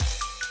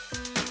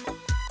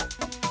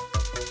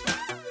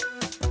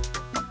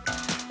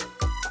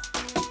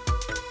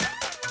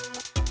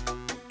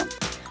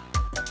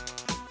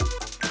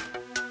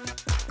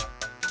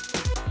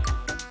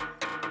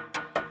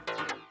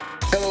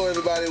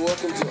everybody.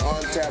 Welcome to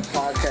On Tap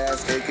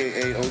Podcast,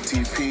 aka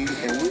OTP,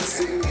 and we're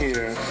sitting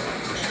here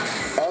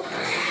up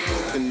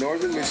in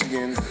northern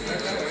Michigan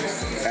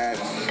at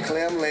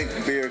Clam Lake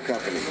Beer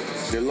Company.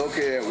 They're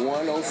located at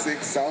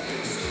 106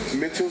 South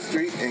Mitchell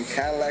Street in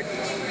Cadillac,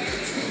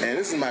 and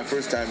this is my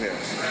first time here.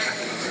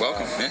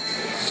 Welcome, man.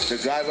 The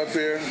drive up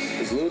here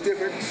is a little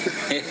different,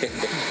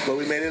 but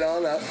we made it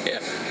all up. Yeah.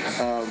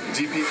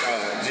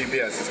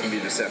 GPS is going to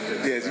be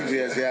deceptive. Yeah,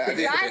 GPS, yeah.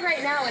 The drive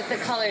right now with the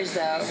colors,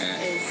 though,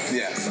 is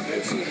Yes.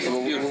 It's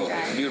beautiful.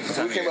 Beautiful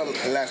time We came up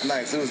last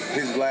night, so it was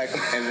pitch black,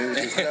 and it was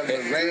just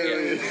nothing but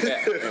rain,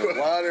 and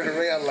water and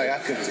rain. I'm like, I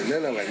couldn't see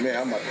nothing. I'm like,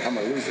 man, I'm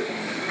going to lose it.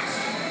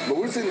 But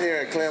we're sitting here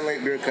at Clam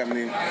Lake Beer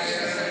Company,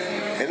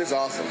 and it's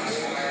awesome.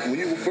 When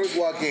you first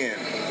walk in,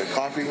 the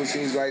coffee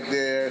machine's right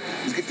there.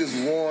 You get this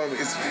warm,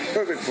 it's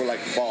perfect for like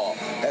fall.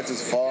 That's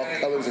just fall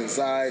colors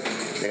inside.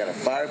 They got a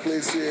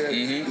fireplace here.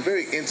 Mm-hmm. It's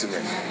very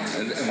intimate.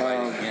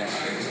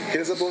 Hit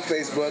us up on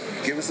Facebook,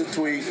 give us a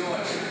tweet,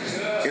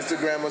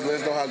 Instagram us, let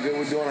us know how good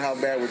we're doing, how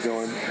bad we're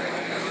doing.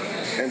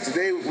 And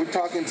today we're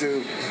talking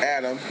to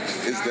Adam.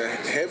 Is the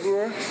head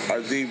brewer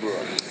or the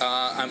brewer?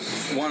 I'm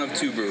one of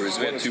two brewers.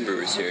 We have two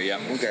brewers here, yeah.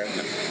 Okay.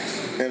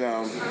 And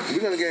we're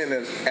going to get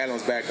into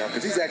Adam's background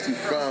because he's actually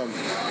from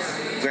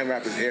Grand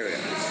Rapids area.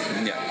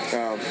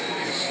 Yeah.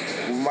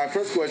 My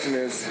first question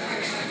is,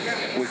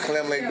 with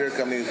Clam Lake Beer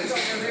Company,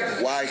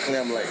 why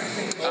Clam Lake?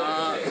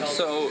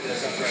 So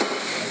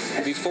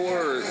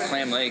before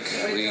Clam Lake,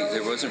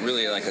 there wasn't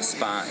really like a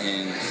spot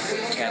in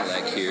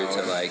Cadillac here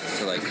to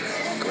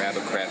grab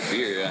a craft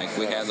beer. Like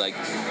we had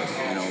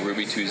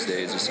Ruby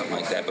Tuesdays or something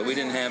like that, but we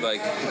didn't have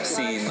like a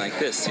scene like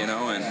this, and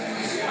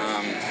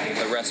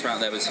the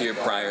restaurant that was here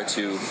prior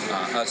to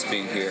us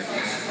being here,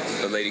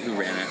 the lady who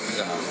ran it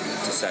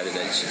decided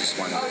that she just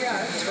wanted to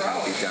kind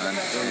of be done,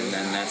 and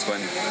then that's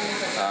when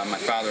my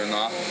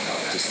father-in-law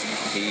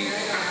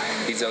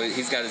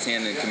he's got his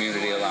hand in the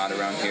community a lot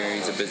around here.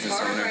 He's a business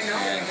owner,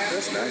 and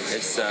that's nice.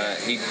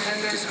 It's he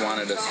just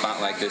wanted a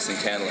spot like this in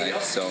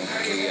Cadillac, so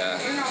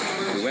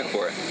we went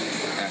for it.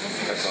 Yeah,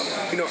 that's all.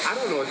 I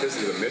don't know if this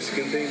is a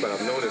Michigan thing, but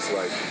I've noticed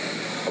like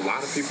a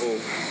lot of people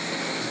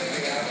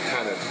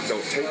kind of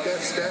don't take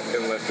that step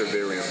unless they're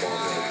very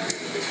involved in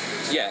the community.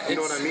 Yeah, you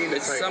know what I mean?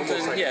 It's like something.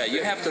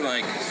 You have to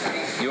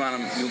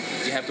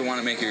you have to want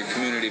to make your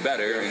community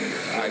better, and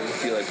I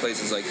feel like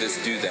places like this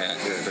do that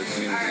for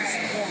communities.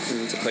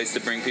 It's a place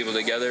to bring people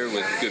together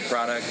with good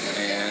product,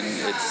 and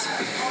it's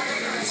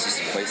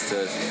just a place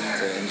to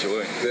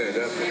enjoy. Yeah,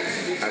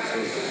 definitely.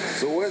 Absolutely.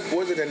 So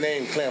where did the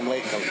name Clam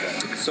Lake come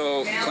from?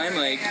 So Clam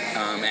Lake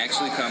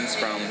actually comes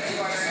from.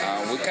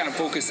 We kind of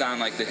focus on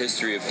like the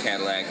history of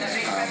Cadillac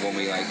when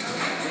we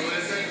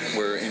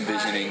we're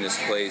envisioning this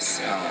place.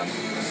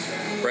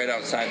 Right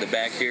outside the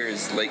back here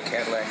is Lake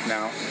Cadillac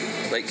now.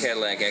 Lake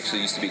Cadillac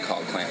actually used to be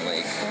called Clam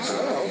Lake.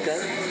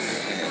 Okay.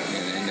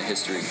 In the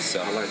history,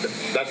 so I like that.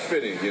 That's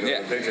fitting,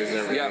 Yeah. The pictures and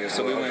everything. Yeah.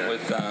 So we went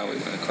with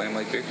Clam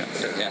Lake Beer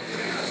Company. Yeah.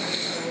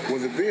 Well,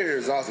 the beer here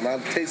is awesome.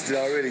 I've tasted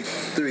already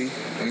 3. Yeah.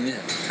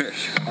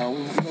 We're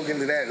going to get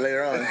into that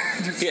later on.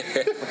 Yeah.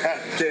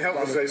 Can't help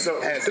but say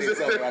something. I had to say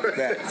something about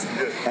that.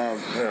 Good,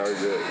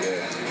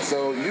 yeah.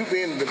 So you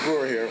being the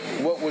brewer here,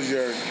 what was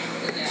your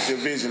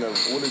vision of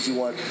what did you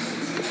want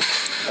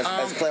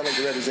as Clam Lake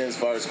to represent as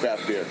far as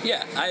craft beer?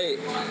 Yeah,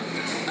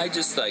 I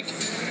just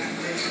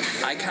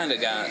I kind of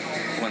got,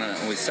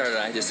 when we started,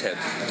 I just had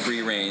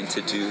free reign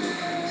to do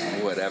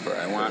whatever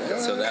I wanted.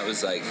 So that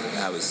was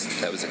that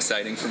was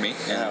exciting for me,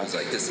 and I was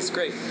like, this is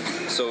great.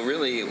 So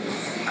really,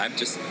 I've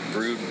just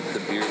brewed the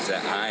beers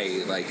that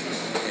I like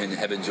and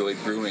have enjoyed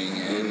brewing,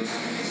 and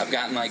I've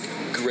gotten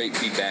great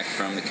feedback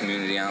from the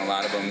community on a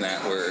lot of them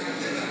that were,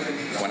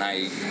 when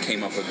I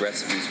came up with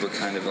recipes, were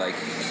kind of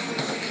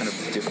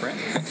different.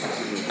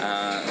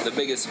 The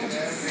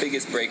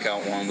biggest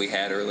breakout one we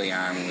had early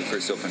on when we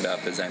first opened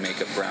up is I make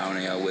a brown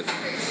ale with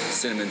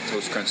cinnamon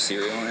toast crunch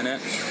cereal in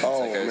it. It's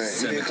like a man.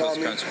 cinnamon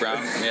toast crunch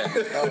brown. Yeah.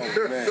 Oh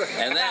man.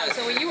 And that.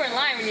 So when you were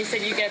lying when you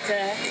said you get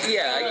to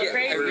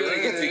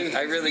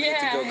I really get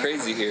to go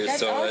crazy here. That's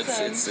so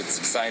awesome. it's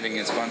exciting.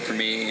 It's fun for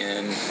me,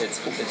 and it's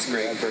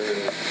great for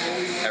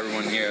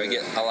everyone here. I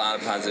get a lot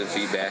of positive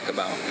feedback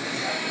about.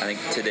 I think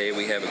today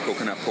we have a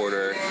coconut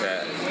porter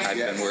that I've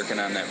been working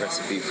on that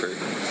recipe for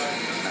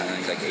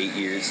I think 8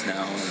 years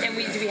now. And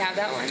do we have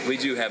that one? We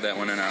do have that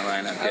one in our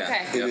lineup. Yeah.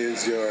 Okay. It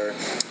is your.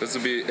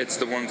 It's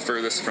the one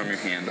furthest from your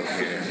handle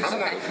here.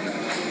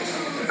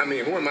 I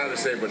mean, who am I to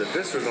say? But if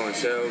this was on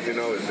shelves,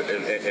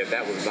 if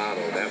that was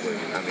bottled, that would.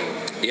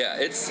 Yeah,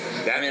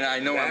 I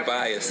know I'm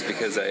biased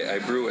because I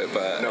brew it,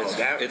 but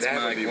it's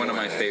one of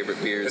my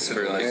favorite beers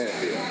for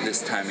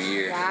this time of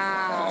year.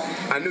 Wow.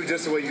 I knew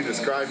just the way you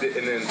described it,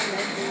 and then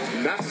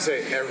not to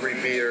say every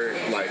beer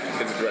is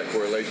a direct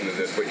correlation to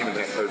this, but even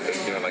that perfect,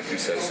 like you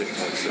said,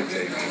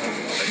 6.68.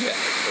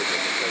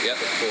 Yep.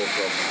 Full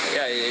profile.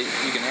 Yeah,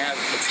 you can have.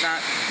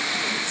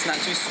 It's not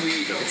too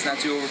sweet. It's not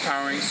too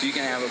overpowering, so you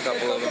can have a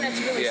couple of them.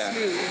 Really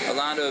smooth. A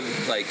lot of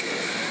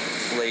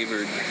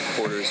flavored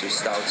porters or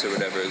stouts or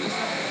whatever.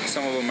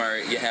 Some of them are,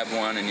 you have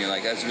one and you're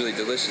like, that's really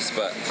delicious,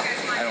 but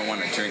I don't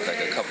want to drink like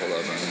a couple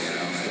of them, you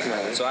know.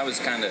 Right. So I was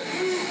kind of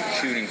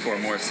shooting for a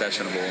more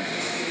sessionable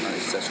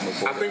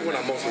porter. I think what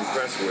I'm most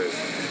impressed with,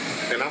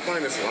 and I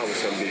find this a lot with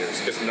some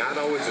beers, it's not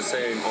always the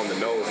same on the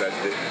nose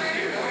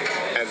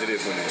as it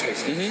is when you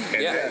taste it. Mm-hmm.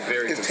 And Yeah. that's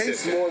very It tastes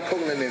consistent. more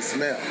potent than it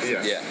smells.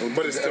 Yeah. Yeah.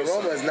 But it's The still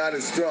aroma is not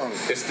as strong.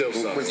 It's still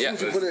subtle. When Yeah. you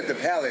put it at the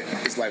palate,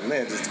 it's like,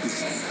 man, just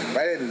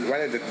right in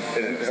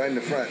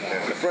the front.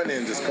 The front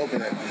end just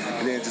coconut,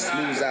 and then it just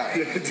smooths out.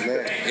 Man.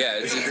 Yeah,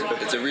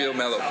 it's a real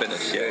mellow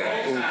finish.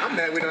 Yeah. I'm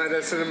mad we don't have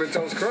that cinnamon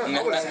toast crunch.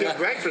 I would have skipped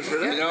breakfast for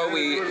that. You know,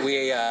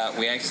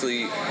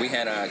 we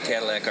had a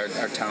Cadillac,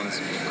 our town's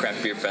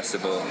craft beer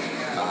festival,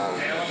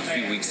 a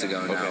few weeks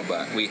ago now.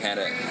 But we had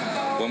it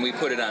when we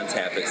put it on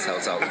tap. It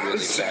sells out really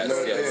fast.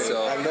 Yeah,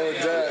 so I know it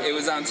does. it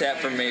was on tap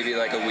for maybe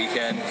like a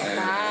weekend, and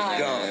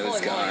Wow. it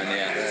was gone.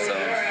 Yeah, so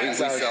we That's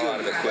how it sell should out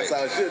of it be. quick.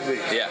 That's how it should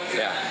be.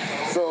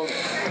 Yeah. So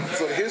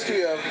the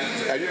history of,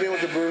 have you been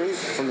with the brewery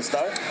from the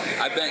start?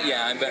 I've been.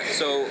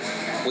 So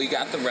we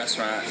got the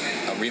restaurant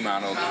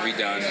remodeled,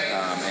 redone,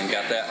 and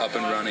got that up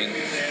and running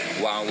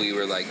while we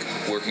were like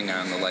working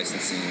on the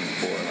licensing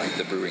for like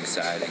the brewing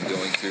side and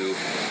going through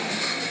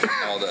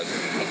all the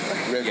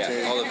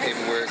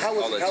paperwork, How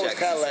all the was checks and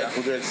Cadillac? stuff.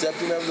 Was there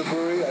accepting of the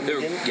brewery at the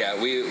beginning? Yeah,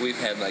 we've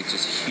had like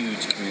just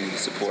huge community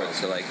support.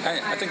 So like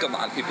I think a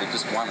lot of people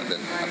just wanted a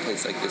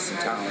place like this in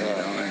town, you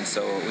know. And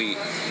so we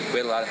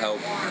had a lot of help,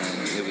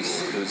 and it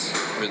was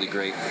really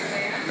great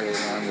early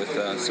on with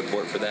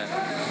support for that.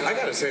 I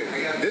gotta say,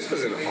 this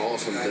was an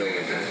awesome building.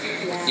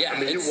 Yeah, I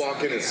mean, you it's-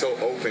 walk in, it's so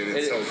open,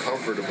 it's so It-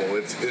 comfortable.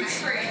 It's.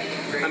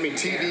 I mean,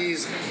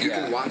 TVs, you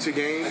Yeah. can watch a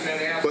game,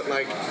 but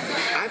like,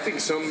 I think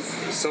some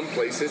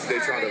places they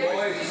try to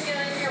like,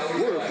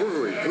 we're a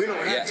brewery, we don't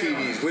have Yeah.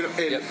 TVs, we don't,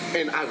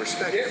 and I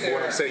respect it. But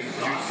what I'm saying,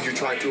 you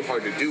try too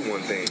hard to do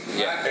one thing,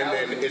 Yeah.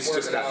 and then it's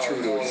just not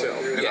true to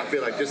itself. And Yeah. I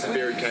feel like this is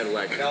very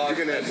Cadillac. You're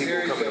gonna have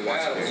people come in and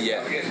watch the game.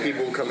 Yeah.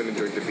 People will come in and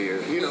drink the beer.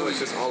 You know, it's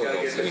just all of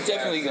those We things.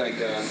 definitely like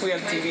we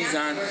have TVs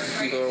on.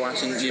 People are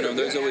watching. You know,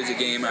 there's always a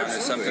game on or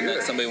something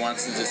that somebody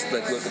wants to just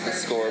like look at the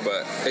score.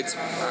 But it's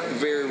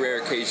very rare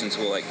occasions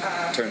we'll like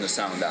turn the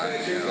sound on.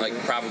 You know, like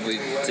probably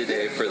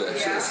today for the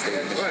state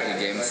Michigan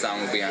game, the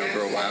sound will be on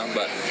for a while.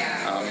 But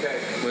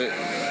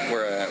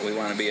we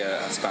want to be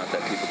a spot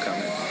that people come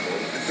in.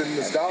 The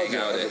nostalgia Hang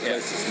out of the at,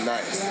 place is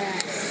nice.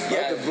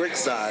 Yeah. Like the brick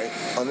side,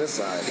 on this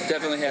side,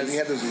 Definitely and you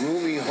have has. this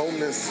roomy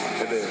homeness.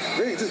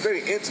 Just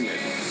very intimate.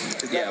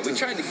 It's Yeah, not we just-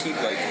 tried to keep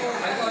like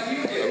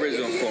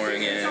original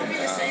flooring in.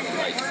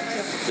 Like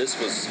this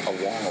was a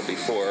wall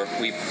before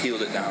we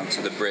peeled it down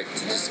to the brick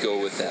to just go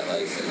with that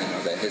like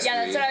that history.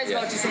 Yeah, that's what I was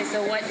about to say.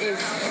 So what is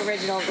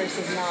original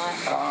versus not?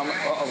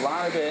 A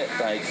lot of it,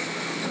 like,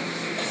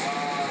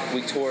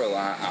 we tore a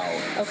lot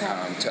out Okay.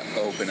 to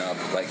open up,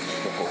 like,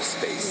 the whole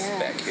space Yeah.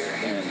 back here.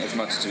 And as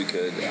much as we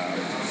could,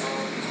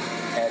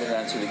 added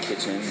onto the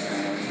kitchen,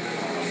 and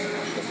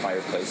the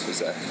fireplace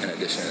was an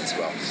addition as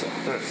well. So,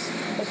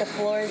 But the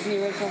floor is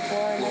the original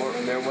floor. and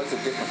everything? there was a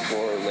different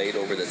floor laid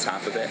over the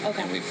top of it,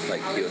 Okay. and we,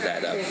 like, peeled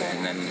that up.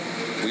 And then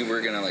we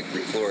were going to, like,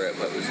 refloor it,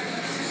 but we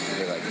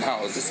were like,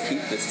 no, just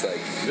keep this, like,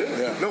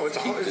 Yeah. No, it's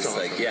keep all. It's this, awesome.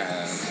 like,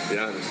 yeah. Be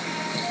honest.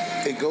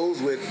 It goes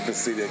with the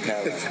city of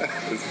Cadillac.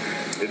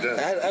 It does.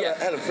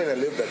 I had a friend that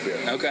lived up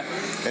there. Okay.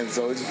 And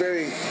so it's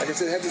very, like I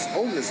said, it has this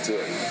homeness to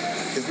it.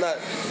 It's not,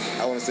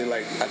 I want to say,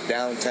 like a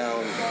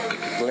downtown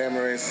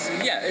glamorous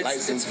Yeah,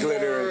 lights it's and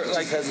glitter. more It just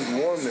like- has this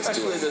warmness to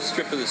Especially it. the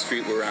strip of the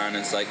street we're on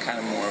is like kind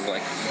of more of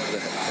like the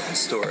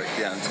historic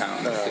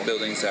downtown. Like the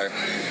buildings are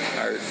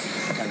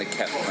kind of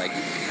kept like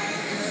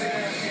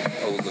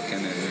old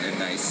looking and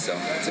nice. So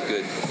it's a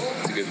good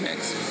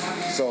mix.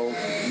 So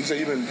you say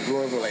you've been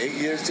brewing for like 8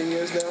 years, 10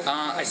 years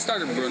now? I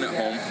started brewing at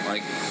home,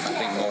 like I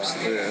think most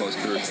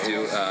brewers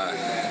do,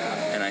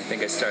 and I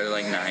think I started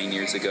like 9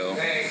 years ago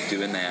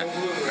doing that.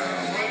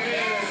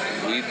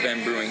 We've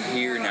been brewing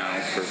here now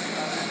for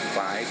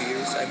 5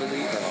 years, I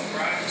believe.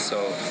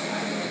 So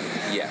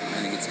yeah,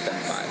 I think it's been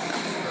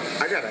 5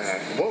 now. I gotta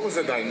ask, what was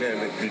the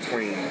dynamic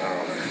between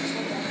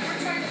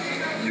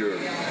your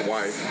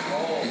wife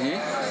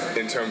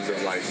in terms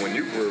of like when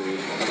you brewed?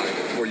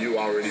 Like, were you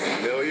already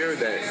familiar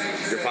that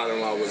your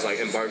father-in-law was like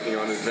embarking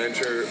on this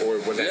venture, or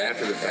was it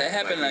after the fact? It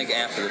happened like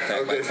after the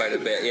fact by quite a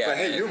bit. Yeah. Like,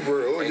 hey, you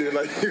brew. And you're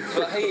like,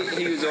 Well,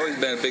 he's always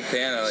been a big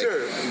fan of like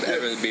Sure.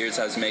 every the beers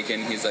I was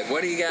making. He's like,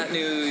 "What do you got new?"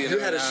 You know,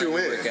 had a now shoe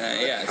I'm in. working on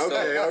it. Yeah. So,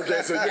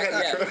 okay, so you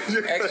had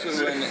to. yeah.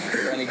 Actually,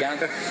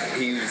 when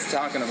he was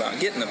talking about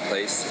getting the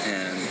place,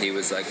 and he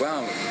was like,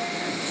 "Well,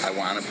 I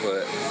want to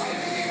put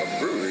a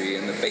brewery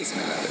in the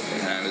basement of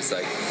it," and I was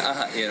like,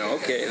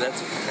 okay,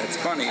 that's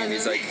funny." And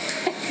he's like,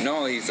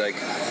 "No," he's like,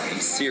 "I'm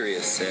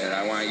serious, and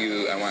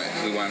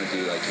we want to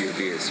do like your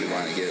beers. We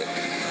want to get it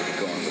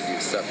going with your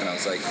stuff, and I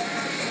was like,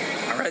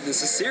 all right,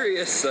 this is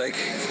serious. Like,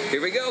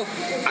 here we go.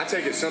 I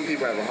take it some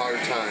people have a hard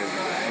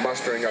time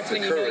mustering up the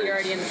When you know courage. you're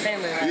already in the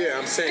family, right? Yeah,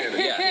 I'm saying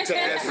Yeah. to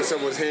ask for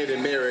someone's hand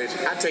in marriage.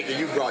 I take it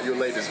you brought your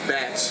latest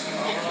batch.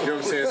 You know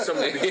what I'm saying?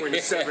 Somewhere between the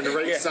 7 to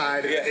 8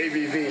 side and the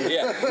ABV.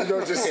 Yeah. You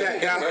know, just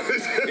sat down and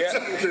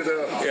took it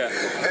up. Yeah.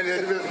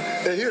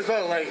 And here's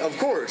what, like, of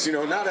course, you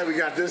know, now that we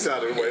got this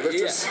out of the way, let's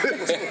just.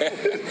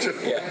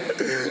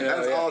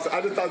 That's awesome.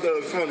 I just thought that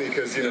was funny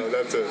because you know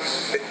that's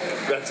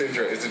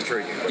interesting. It's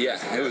intriguing. Yeah,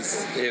 it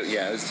was. It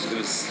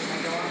was.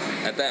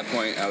 At that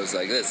point, I was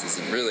like, "This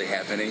isn't really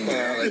happening. You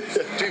know,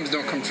 like, dreams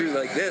don't come true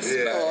like this."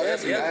 Yeah. But, Oh,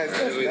 that's nice.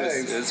 That's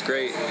nice. It was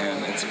great,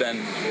 and it's been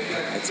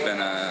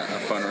a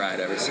fun ride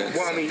ever since.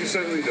 Well, I mean, you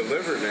certainly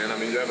delivered, man. I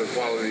mean, you have a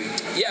quality.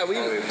 Yeah, we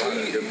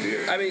good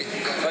beer. I mean,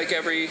 like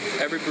every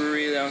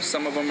brewery, you know,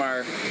 some of them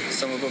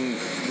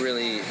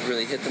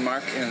really hit the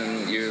mark,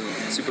 and you're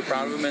super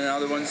proud of them, and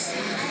other ones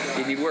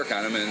you need work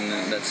on them,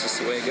 and that's just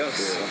the way it goes.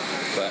 So,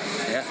 but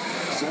yeah.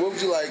 So what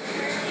would you like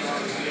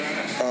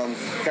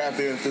craft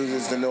beer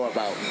enthusiasts to know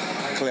about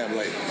Clam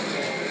Lake?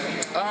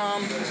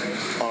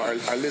 Or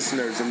our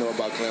listeners to know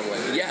about Clam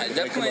Lake? Yeah, When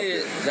they come up definitely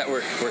here. that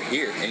we're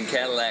here in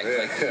Cadillac. Yeah,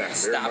 like very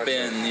stop much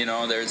in. You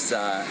know, there's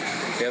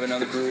we have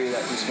another brewery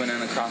that just went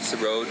in across the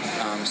road.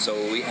 So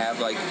we have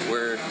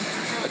we're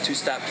a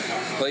 2-stop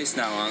place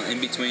now in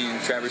between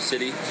Traverse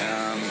City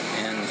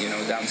and you know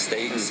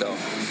downstate. So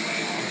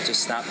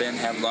just stop in,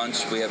 have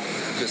lunch. We have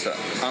just an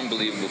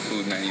unbelievable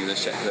food menu. The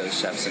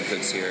chefs and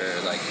cooks here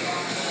are like.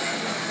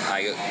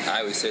 I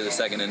always say the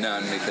second to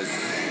none because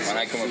when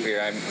I come up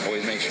here, I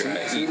always make sure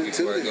I eat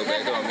before I go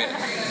back home. Yeah.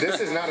 This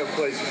is not a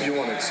place you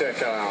want to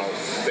check out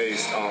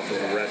based off of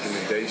a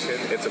recommendation.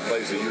 It's a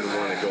place that you don't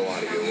want to go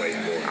out of your way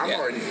for. I'm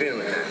already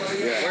feeling that.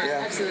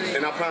 Yeah. Absolutely.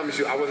 And I promise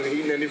you, I wasn't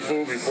eating any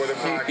food before the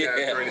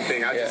podcast or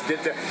anything. I just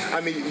get that. I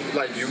mean,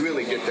 like, you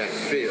really get that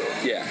feel.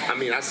 Yeah. I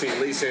mean, I seen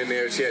Lisa in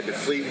there. She had the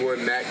Fleetwood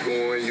Mac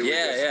going. You were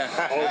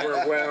just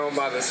overwhelmed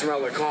by the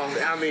smell of coffee.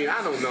 I mean,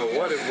 I don't know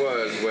what it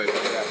was, but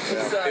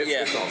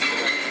it's awesome.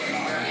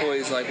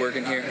 Always like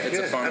working here. It's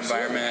a fun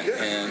absolutely.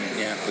 environment, and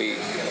we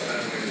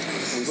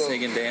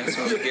sing and dance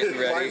when we're getting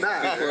ready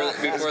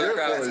before the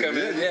crowds come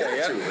in.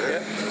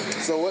 Yeah.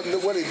 So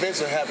what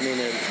events are happening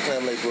in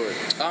Clam Lake Brewery?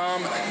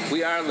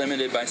 We are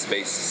limited by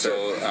space,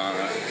 so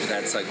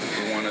that's like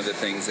one of the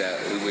things that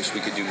we wish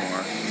we could do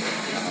more.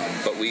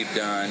 But we've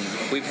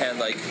had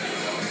like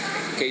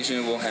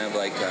occasionally we'll have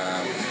like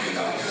you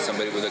know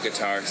somebody with a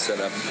guitar set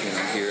up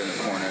here in the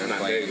corner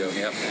playing. There you go.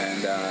 Yep,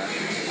 and.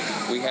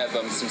 We have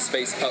some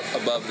space up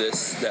above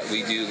this that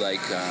we do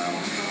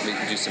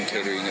we do some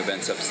catering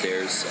events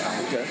upstairs.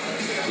 Okay.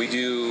 We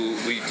do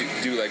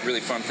like really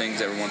fun things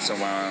every once in a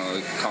while.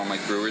 We call them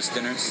like brewers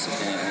dinners,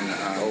 and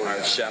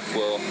our chef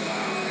will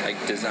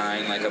like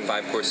design like a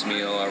 5-course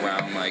meal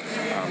around like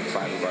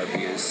 5 of our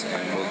beers,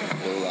 and we'll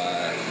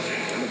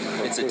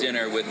it's a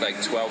dinner with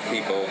like 12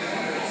 people,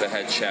 the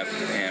head chef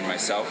and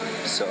myself.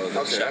 So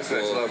the chef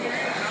will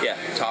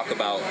talk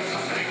about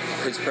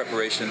his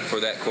preparation for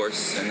that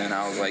course, and then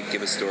I'll like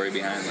give a story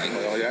behind like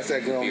that's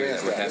that grown beer man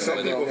that we're stuff. having Some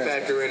with it. people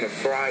factor in a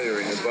fryer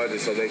in your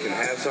budget so they can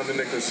have something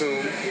to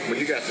consume. When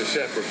you got the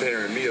chef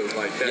preparing meals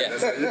like that,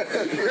 that's how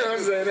you know what I'm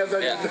saying? That's how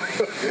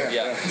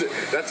Yeah.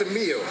 That's a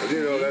meal.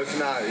 You know, that's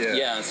not.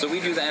 Yeah, so we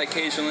do that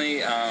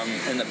occasionally.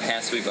 In the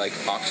past, we've like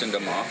auctioned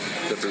them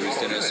off, the brewers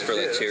dinners, for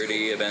like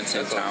charity events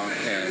in town,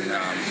 and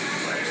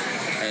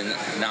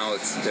now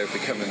they're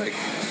becoming like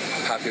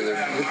popular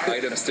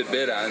items to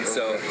bid on.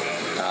 So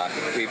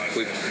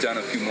we've done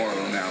a few more of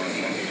them now,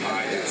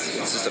 and it's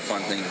just a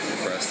fun thing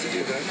for us to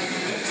do.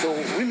 So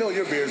we know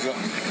your beers are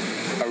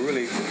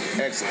really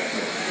excellent.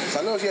 So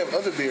I know you have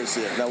other beers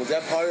here. Now, was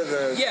that part of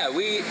the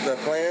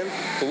plan?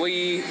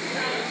 We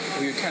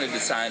were kind of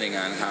deciding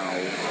on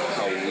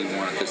how we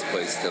want this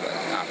place to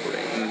like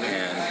operate,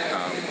 and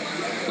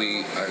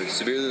we are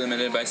severely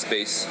limited by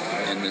space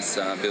in this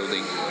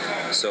building,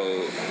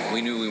 so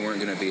we knew we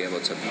weren't going to be able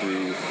to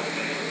brew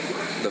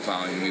the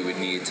volume we would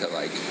need to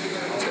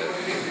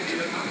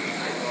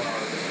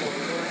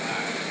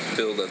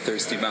fill the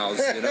thirsty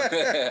mouths, you know.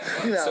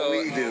 How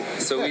we do.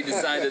 So we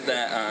decided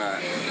that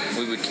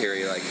we would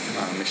carry like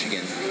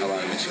a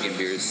lot of Michigan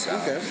beers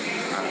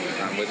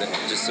on with it,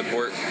 just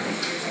support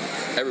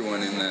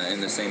everyone in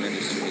the same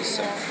industry.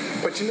 So,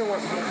 but you know what?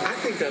 I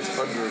think that's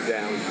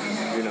undervalued.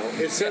 You know,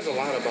 it says a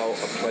lot about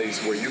a place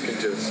where you can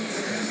just,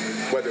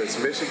 whether it's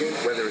Michigan,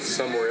 whether it's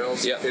somewhere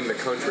else in the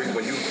country,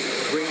 when you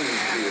bring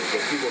these beers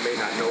that people may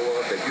not know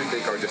of that you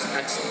think are just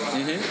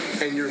excellent,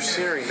 and you're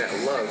sharing that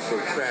love for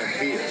craft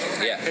beer,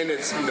 and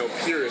it's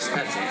purest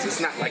essence. It's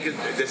not like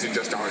this is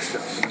just our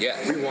stuff. Yeah,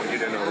 we want you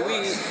to know.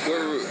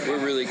 We're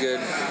really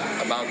good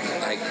about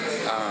like.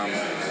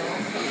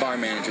 Bar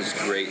manager's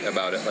great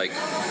about it. Like,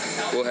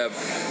 we'll have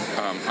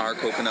our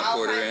coconut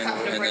porter in,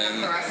 and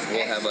then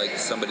we'll have like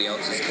somebody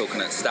else's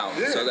coconut stout,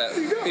 so that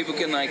people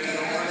can like,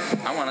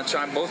 I want to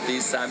try both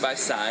these side by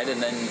side,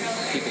 and then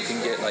people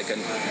can get like a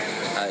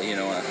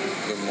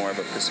little more of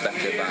a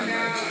perspective on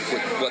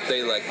what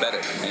they like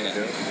better.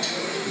 And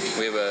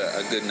we have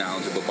a good,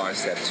 knowledgeable bar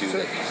staff too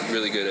that's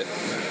really good at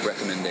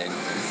recommending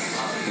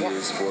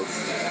beers for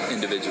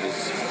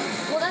individuals.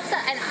 Well,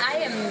 and I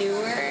am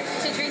newer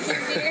to drinking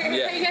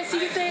beer, I guess you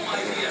could say.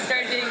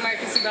 Started dating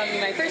Marcus about me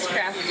my first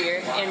craft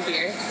beer and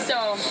beer.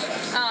 So,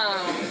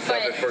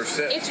 but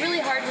it's really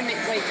hard when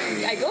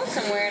I go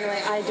somewhere and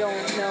I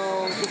don't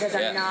know because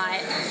I'm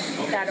not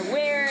that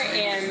aware.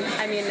 And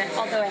I mean,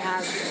 although I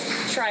have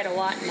tried a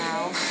lot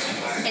now,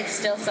 it's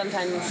still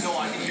sometimes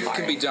hard. It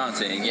can be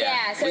daunting.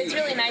 Yeah. So it's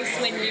really nice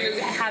when you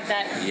have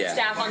that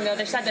staff on the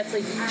other side that's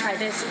like, try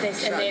this, and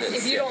this.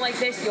 If you don't like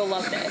this, you'll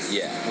love this.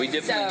 Yeah, we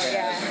definitely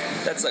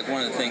that's like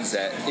one of the things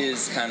that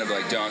is kind of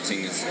like daunting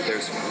is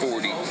there's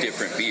 40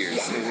 different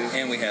beers,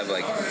 and we have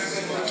like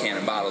can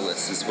and bottle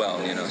lists as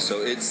well,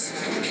 so that's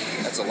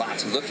a lot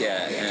to look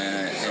at,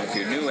 and if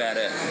you're new at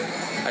it,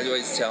 I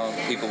always tell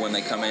people when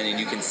they come in and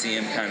you can see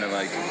them kind of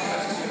like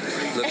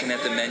looking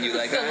at the menu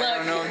like, I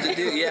don't know what to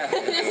do. Yeah.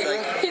 It's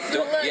like,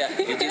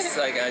 you just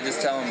like, I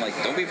just tell them like,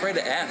 don't be afraid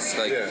to ask.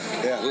 Like,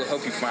 we'll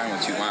help you find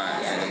what you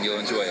want and you'll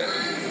enjoy it.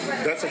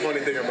 That's a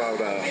funny thing about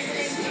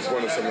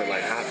going to somewhere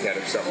like Hot Cat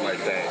or something like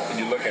that. And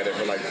you look at it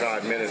for like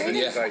 5 minutes and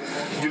it's like,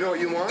 you know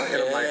what you want?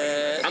 And I'm like,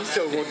 I'm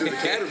still going through the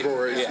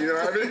categories. You know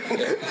what I mean?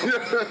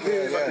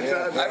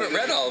 I haven't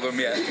read all of them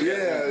yet.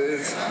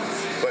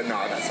 But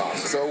no, that's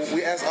awesome. So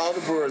we asked all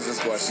the brewers this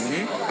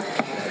question.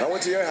 I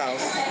went to your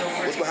house.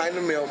 What's behind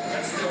the milk?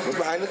 What's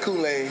behind the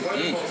Kool-Aid?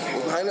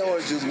 What's behind the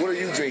orange juice? What are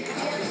you drinking?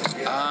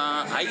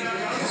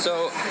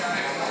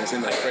 It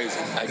seems like crazy.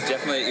 I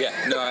definitely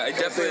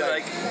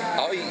like.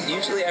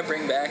 Usually I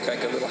bring back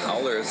like a little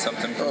howler or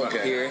something from up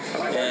here,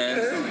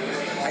 and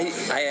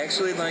I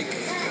actually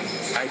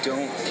I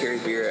don't carry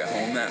beer at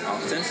home that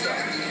often.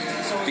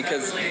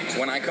 Because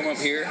when I come up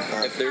here,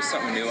 if there's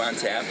something new on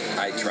tap,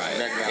 I try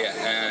it.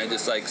 And I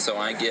just so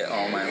I get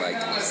all my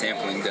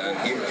sampling done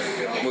here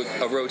with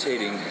a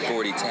rotating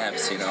 40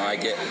 taps. I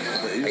get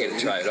to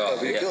try it all.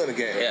 You're killing the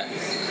game. Yeah.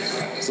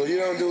 So you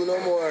don't do no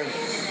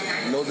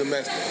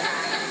domestic.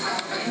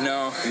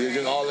 No. You're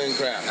just all in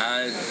craft.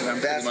 I'm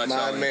That's pretty much my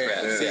all man. in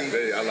craft.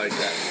 See, I like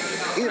that.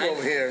 He's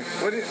over here.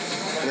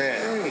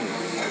 Man.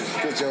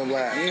 Put you on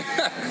black.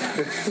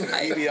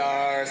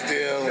 EBR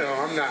still. No,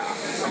 I'm not.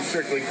 I'm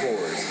strictly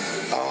Coors.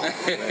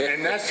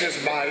 And that's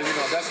just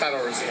that's out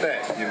of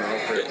respect, for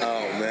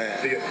man.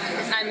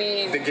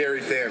 The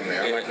Gary family.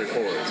 I like the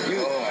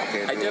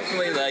Coors. I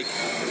definitely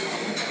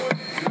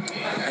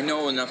I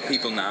know enough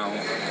people now,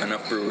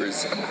 enough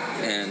brewers,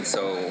 and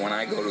so when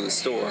I go to the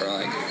store,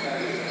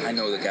 I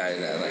know the guy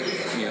that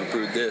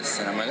brewed this,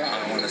 and I'm like,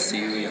 I want to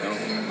see, I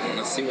want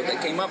to see what they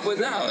came up with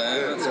now,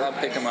 so I'll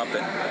pick them up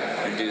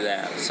and do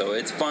that. So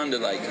it's fun to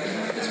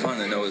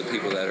know the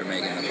people that are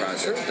making the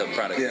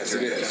product. Yes,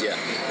 it is. Yeah,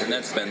 and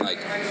that's been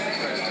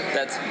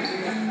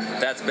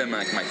that's been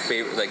my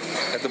favorite.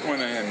 At the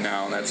point I am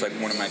now, that's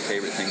one of my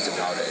favorite things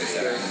about it is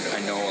that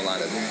I know a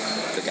lot of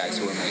the guys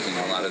who are making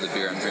a lot of the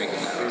beer I'm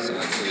drinking now. So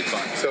that's really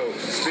fun. So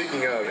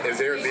speaking of, is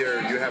there a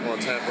beer you have on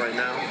tap right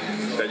now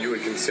that you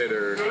would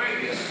consider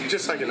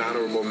just like an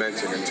honorable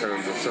mention in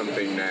terms of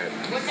something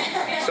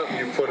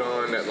you put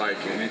on that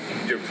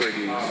you're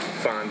pretty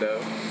fond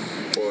of,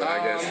 or I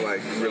guess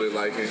really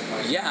like it?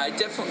 Yeah, I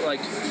definitely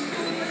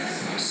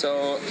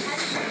So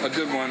a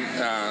good one,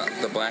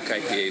 the black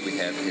IPA we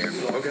have here.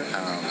 Okay.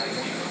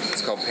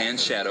 It's called Pan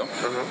Shadow.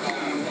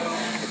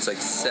 It's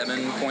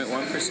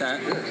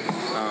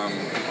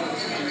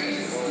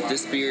 7.1%.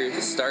 This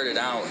beer started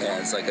out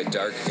as a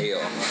dark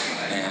ale,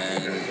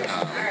 and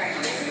I'm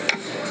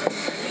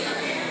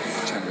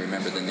trying to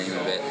remember the name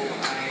of it.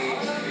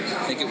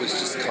 I think it was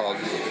just called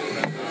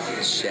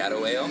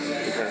Shadow Ale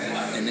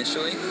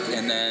initially,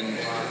 and then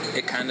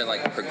it kind of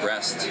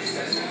progressed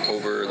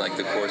over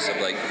the course of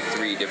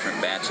 3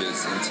 different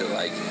batches into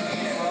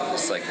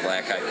this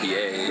black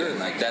IPA, and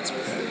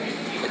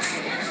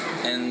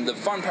and the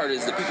fun part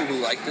is the people who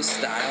like this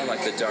style,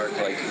 the dark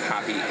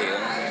hoppy ale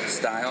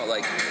style,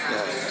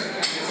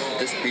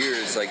 this beer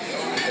is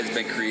has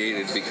been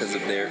created because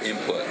of their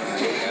input.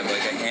 We have a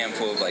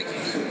handful of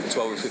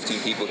 12 or 15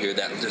 people here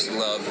that just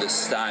love this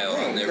style,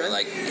 and they were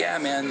yeah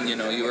man,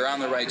 you were on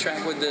the right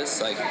track with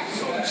this,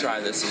 try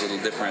this a little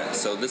different.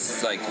 So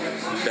this has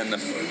been the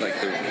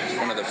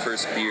one of the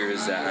first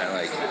beers that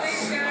I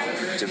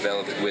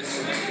developed with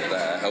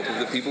the help of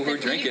the people who are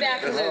drinking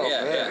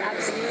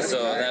it.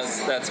 So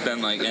that's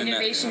been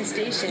innovation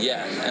station.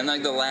 Yeah, and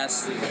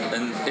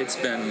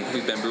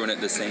we've been brewing it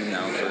the same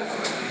now for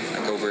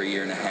over a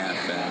year and a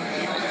half, and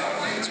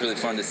it's really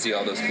fun to see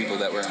all those people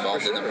that were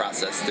involved in the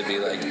process to be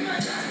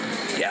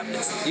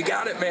you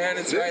got it, man,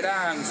 it's right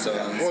on. So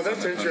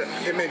that's interesting.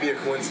 It may be a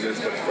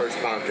coincidence, but the first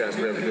podcast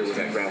we ever did was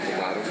at Gravel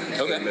Bottom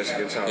in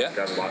Michigan.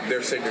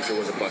 Their signature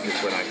was a bucket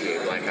foot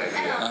IPA, black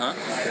IPA,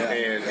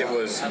 and it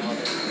was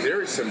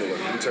very similar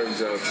in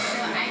terms of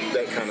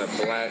that kind of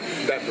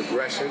that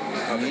progression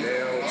of an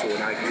ale to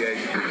an IPA.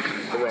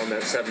 around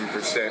that 7%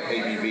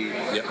 ABV.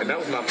 And that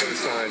was my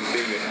first time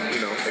being,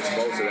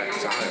 exposed to that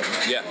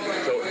style. Yeah.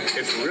 So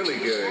it's really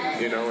good,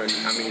 and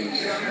I mean,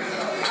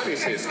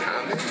 obviously it's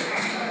common,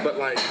 but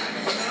like,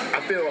 I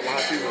feel a lot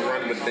of people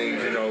run with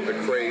things, the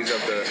craze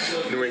of the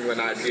New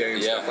England IPA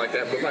and stuff like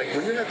that. But like,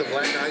 when you have the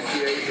black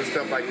IPAs and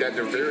stuff like that,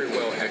 they're very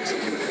well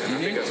executed. I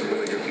think that's a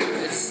really good beer.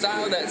 It's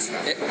style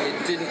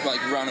it didn't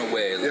like run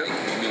away like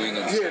New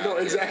England style. Yeah, no,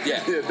 exactly.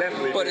 Yeah,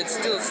 definitely. But it's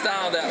still a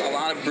style that a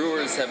lot of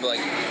brewers have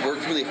like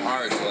worked really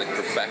hard to like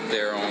perfect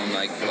their own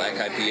like black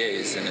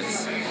IPAs, and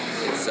it's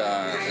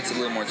a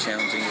little more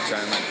challenging to try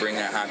and like bring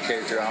that hop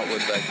character out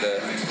with like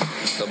the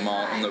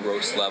malt and the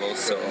roast level.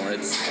 So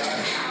it's.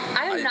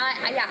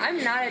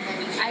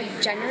 I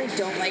generally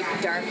don't like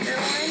darker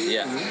ones.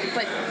 Yeah.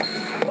 But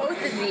both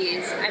of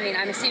these, I mean,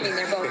 I'm assuming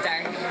they're both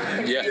dark.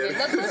 Yeah.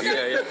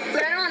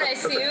 But I don't want to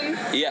assume.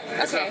 Yeah.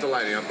 That's not the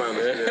lighting, I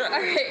promise.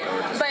 Alright.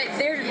 But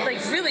they're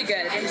like really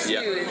good and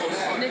smooth.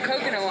 The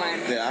coconut one.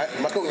 Yeah,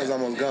 my coconut's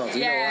almost gone. So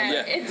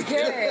it's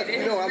good.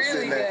 It's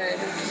really good.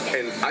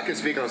 And I can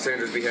speak on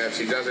Sandra's behalf.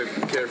 She doesn't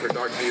care for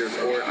dark beers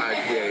or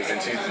IPAs,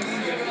 and she's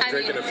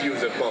drinking a few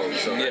of both.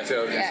 So that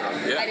tells you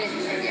something. I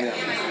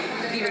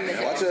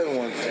didn't. Watch the other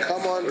one.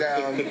 Come on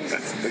down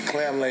the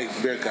Clam Lake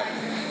Beer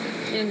Company.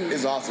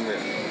 It's awesome there.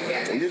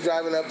 When you're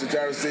driving up to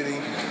Traverse City,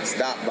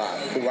 stop by.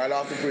 Pull right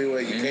off the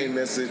freeway. You can't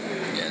miss it.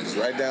 It's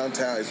right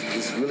downtown.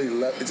 It's really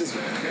it's just,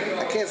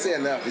 I can't say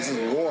enough. It's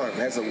just warm. It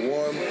has a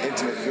warm,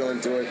 intimate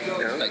feeling to it.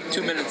 Like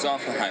 2 minutes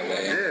off the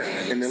highway. Yeah.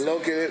 And they're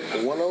located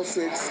at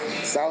 106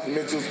 South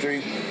Mitchell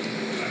Street.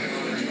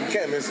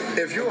 Can't miss it.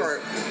 If you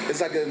are, it's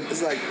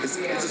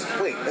just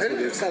quaint.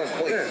 It's kind of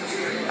quaint. Yeah.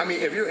 I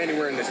mean, if you're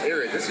anywhere in this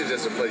area, this is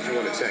just a place you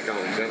want to check out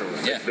in general.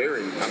 Yeah. It's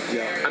very.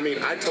 I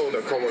mean, I told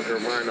a coworker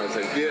of mine, I was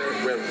like, "Yeah,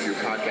 we have a few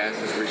podcasts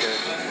this weekend."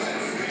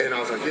 And I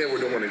was like, "Yeah, we're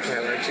doing one in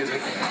Clam Lake." She's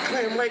like,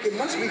 "Clam Lake? It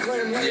must be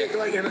Clam Lake."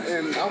 Like, and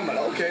I'm like,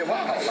 "Okay,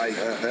 wow." Like,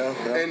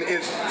 and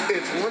it's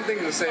one thing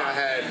to say I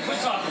had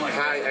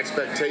high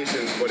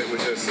expectations, but it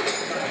was just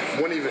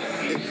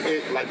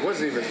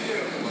wasn't even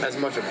as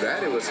much of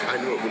that. It was I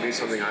knew it would be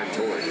something I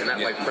enjoyed, and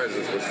that like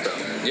presence was felt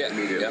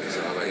immediately.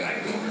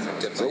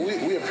 So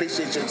we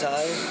appreciate your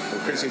time. We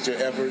appreciate your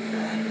effort.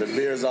 The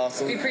beer is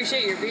awesome. We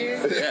appreciate your beer.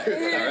 The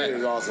beer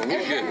is awesome.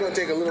 We're going to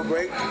take a little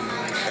break,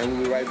 and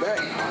we'll be right back.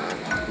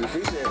 We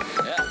appreciate it.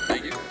 Yeah,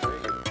 thank you.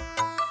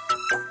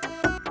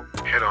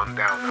 Head on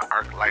down to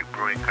ArcLight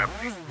Brewing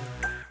Company,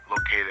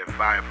 located at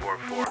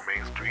 544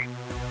 Main Street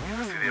in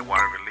the city of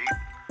Waterville,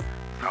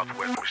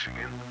 Southwest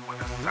Michigan, where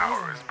the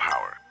sour is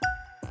power.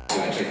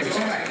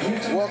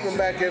 Welcome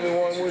back,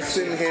 everyone. We're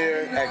sitting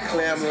here at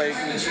Clam Lake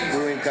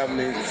Brewing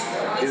Company.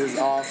 It is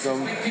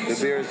awesome. The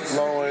beer is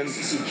flowing.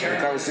 The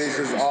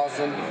conversation is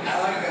awesome.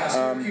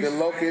 They're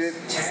located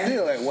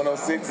still at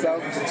 106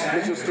 South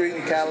Mitchell Street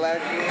in Cadillac.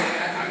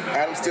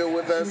 Adam's still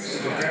with us.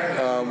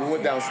 We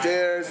went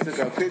downstairs, took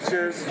our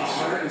pictures.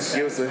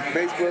 Give us a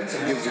Facebook,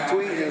 give us a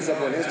tweet, give us up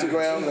on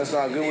Instagram. Let us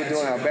know how good we're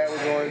doing, how bad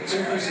we're doing.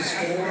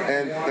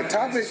 And the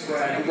topic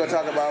we're going to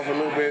talk about for a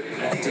little bit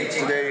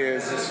today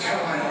is,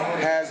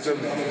 has the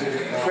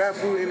craft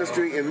brew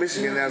industry in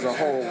Michigan as a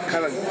whole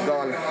kind of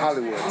gone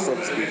Hollywood, so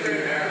to speak?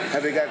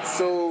 Have they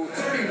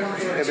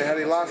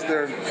lost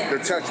their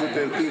touch with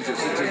the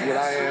enthusiasts, which is what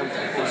I am,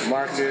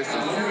 Marcus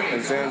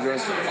and Sandra?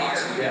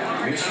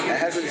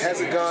 Has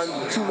it gone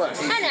too much?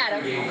 And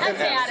Adam. I'd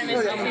say Adam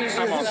is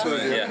enthusiastic. I'm also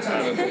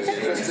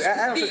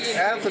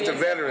Adam's such a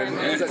veteran.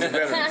 He's such a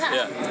veteran.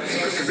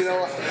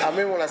 I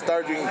remember when I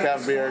started drinking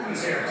craft beer,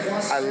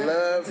 I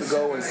love to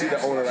go and see the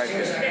owner right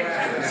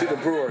there. See the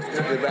brewer in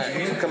the back.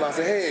 Come out and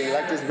say, "Hey, you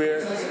like this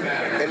beer?"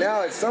 And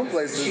now at some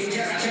places,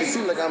 it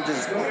seems like I'm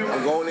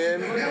going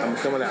in, I'm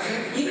coming out.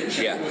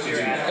 Yeah.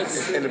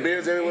 And the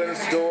beer's everywhere in the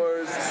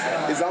stores.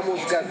 It's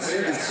almost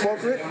it's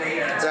corporate.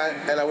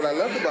 And what I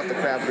loved about the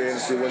craft beer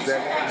industry was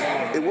that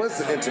it was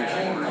intimate.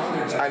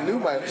 I knew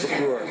my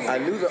brewer. I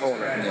knew the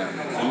owner.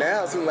 Yeah.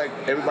 Now it seems like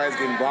everybody's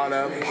getting brought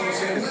up.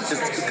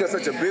 It's because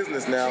such a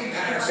business now.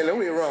 And don't get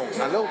me wrong,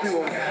 I know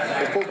people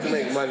are supposed to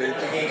make money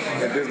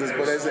in business,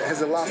 but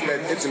has it lost that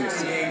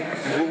intimacy?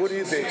 Well, what do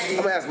you think? I'm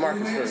going to ask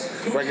Marcus first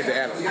before I get to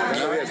Adam. I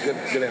know he has good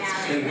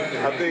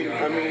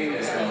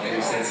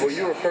answers. Well,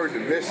 you referred to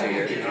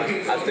Michigan.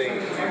 I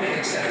think,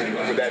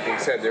 with that being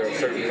said, there are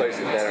certain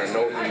places that are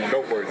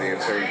noteworthy in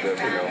terms of,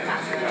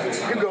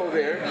 you go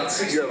there,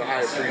 you have a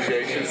high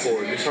appreciation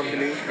for the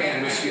company,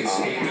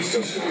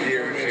 the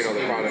beers, the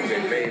products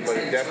they made, but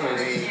it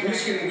definitely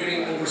is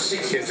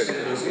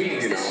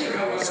a,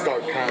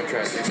 stark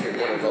contrast between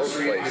one of those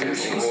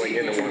places and going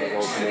into one of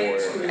those more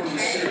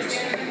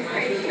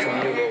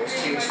communal,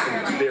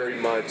 very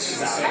much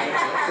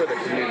for the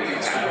community.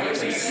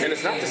 And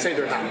it's not to say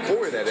they're not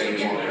for that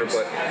any longer,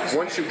 but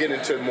once once you get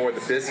into more the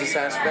business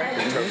aspect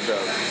in terms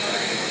of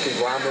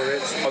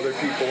conglomerates, other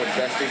people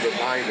investing or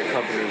buying the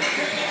company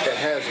that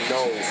has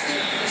no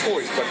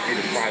choice but to be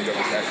deprived of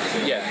its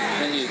essence. Yeah,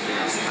 then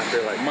I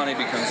feel like money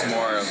becomes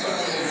more of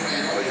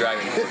a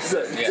driving force.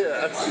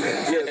 Yeah,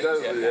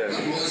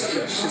 definitely.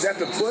 Is that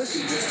the push?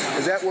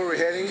 Is that where we're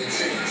heading?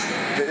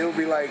 That it'll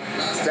be like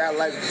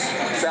satellite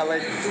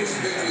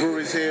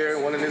breweries here,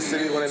 one in this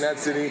city, one in that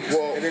city.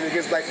 Well, and then it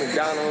gets like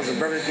McDonald's and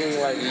Burger King.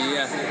 Like,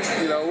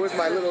 you know, where's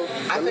my little?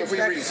 I think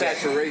we reach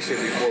saturation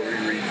before we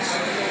reach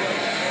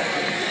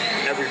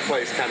every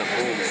place kind of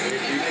booming.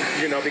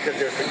 You know, because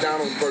there's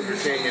McDonald's, Burger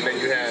King, and then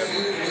you have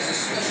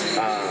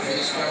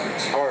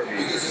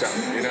Arby's or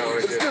something. You know,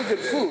 it's still good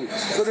food.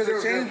 So does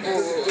it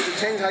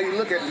change how you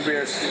look at the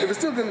beer? If it's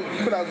still going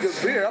to put out good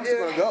beer, I'm still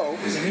going to go.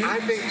 I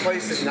think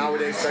places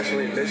nowadays,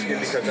 especially in Michigan,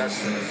 because that's,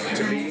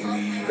 to me,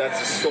 that's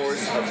the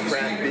source of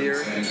craft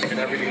beer and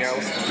everything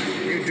else.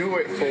 You do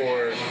it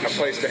for a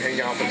place to hang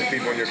out with the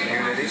people in your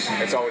community.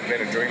 It's always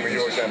been a dream of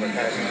yours to have a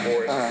passion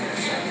for it.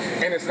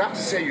 And it's not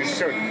to say you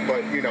shouldn't,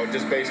 but, you know,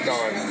 just based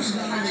on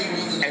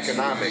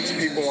economics,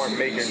 people aren't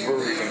making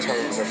breweries in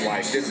terms of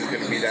like, this is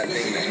going to be that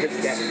thing that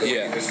hits that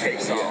point, this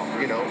takes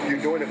off. You know, you're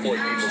doing it for a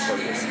deeper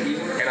purpose.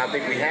 And I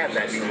think we have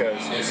that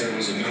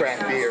because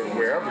craft beer,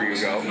 wherever you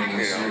go, you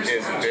know,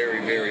 is very,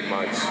 very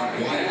much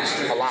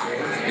alive.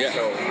 Yeah.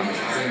 So,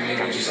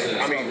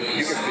 I mean,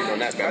 you can speak on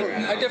that better.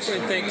 I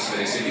definitely think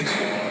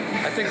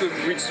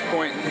we've reached a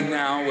point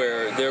now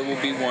where there will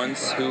be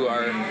ones who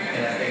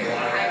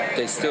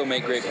they still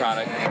make great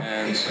product,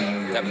 and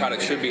that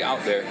product should be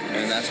out there,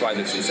 and that's why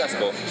they're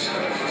successful.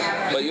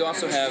 But you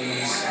also have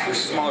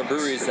smaller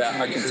breweries that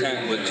are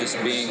content with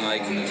just being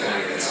like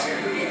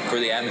for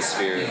the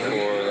atmosphere,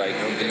 for like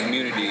the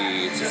community.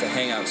 It's just a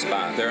hangout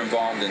spot. They're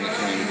involved in the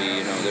community.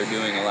 You know, they're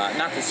doing a lot.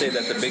 Not to say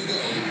that the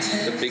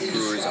big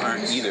brewers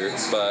aren't either,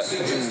 but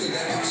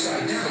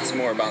it's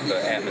more about the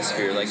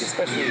atmosphere. Like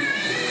especially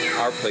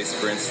our place,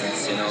 for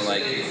instance. You know,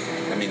 like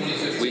I mean,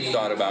 we've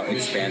thought about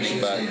expanding,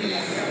 but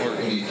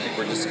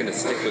we're just gonna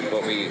stick with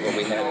what we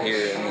have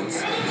here, and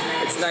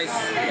it's nice.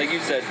 Like you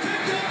said,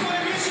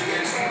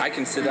 I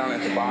can sit down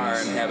at the bar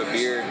and have a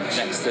beer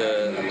next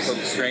to a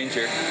total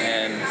stranger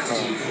and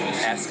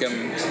ask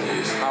them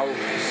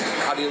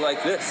how do you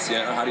like this? You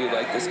know, how do you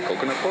like this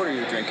coconut porter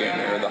you're drinking,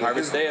 or the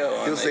Harvest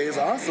Ale? He'll say it's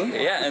awesome.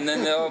 Yeah, and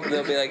then they'll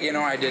be like, you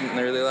know, I didn't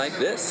really like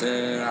this,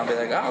 and I'll be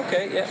like, oh,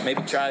 okay, yeah,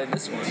 maybe try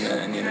this one,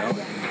 and you know.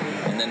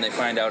 And then they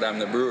find out I'm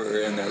the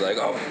brewer, and they're like,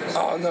 "Oh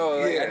no,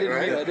 like, I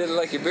didn't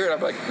like your beer." I'm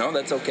like, "No,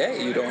 that's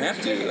okay. You don't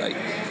have to. Like,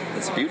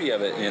 that's the beauty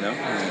of it, you know."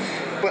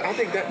 But I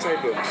think that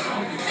type of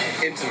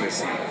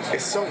intimacy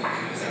is so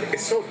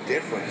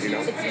different, you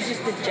know. It's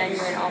just the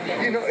genuine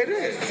authentic. You know, it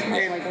is.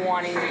 And like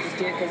wanting to just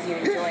do it because you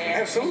enjoy it,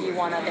 absolutely. and you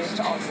want others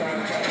to also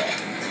enjoy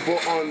it.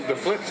 Well, on the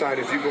flip side,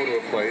 if you go to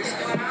a place,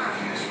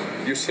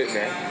 you're sitting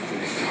at.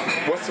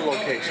 What's the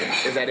location?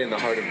 Is that in the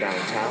heart of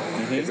downtown?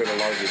 Mm-hmm. Is it a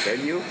larger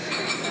venue?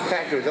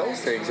 Factor those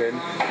things in.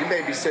 You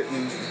may be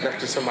sitting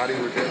next to somebody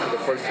who's there for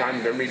the first time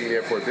and they're meeting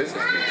there for a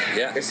business meeting.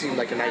 Yeah. It seems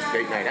like a nice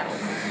date night out.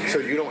 So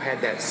you don't have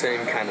that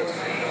same kind of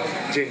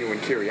genuine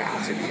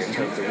curiosity in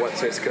terms of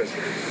what's this, because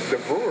the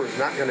brewer's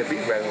not going to be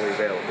readily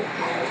available.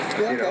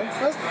 Yeah, you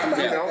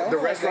know, the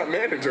restaurant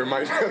manager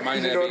might not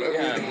you know be,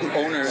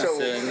 owners,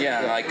 so, and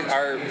like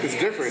it's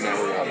different now.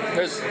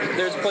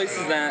 There's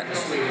places that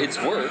it's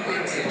work,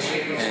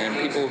 and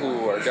people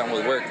who are done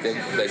with work,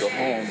 they go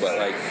home, but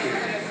like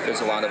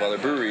there's a lot of other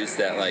breweries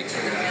that like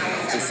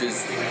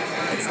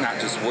it's not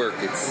just work,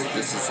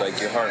 this is like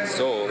your heart and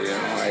soul, you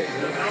know.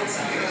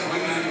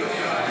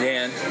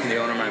 Dan, the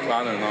owner of my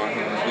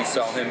father-in-law, we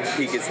saw him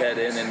peek his head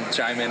in and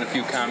chime in a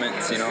few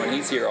comments, you know, and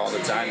he's here all the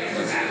time.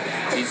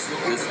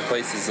 This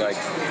place is like,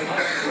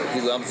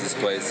 he loves this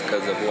place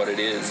because of what it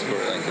is for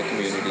like the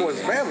community. For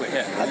his family.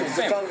 Yeah, I think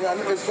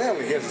his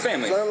family. His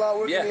family. Son-in-law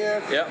working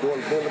here. Yeah.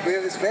 Doing the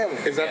beer, his family.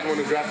 Is that the one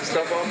who dropped the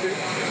stuff off here?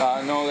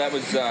 No, that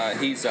was,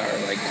 he's our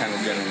like kind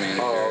of general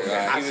manager. Oh,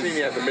 okay. I seen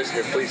you at the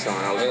Michigan Fleece on.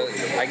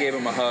 I gave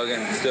him a hug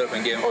and stood up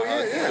and gave him a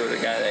hug to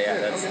the guy.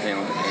 That's, you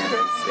know,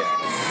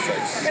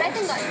 but I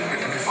think like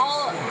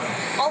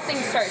all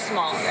things start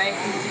small, right?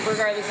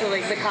 Regardless of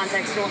like the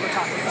context of what we're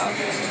talking about.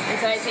 And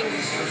so I think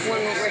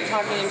when we're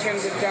talking in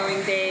terms of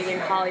growing big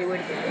and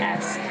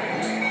Hollywood-esque,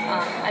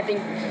 I think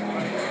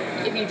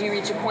if you do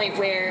reach a point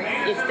where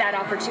it's that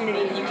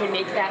opportunity and you can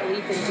make that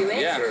leap and do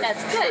it,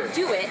 that's good.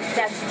 Do it.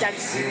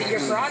 That's your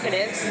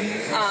prerogative.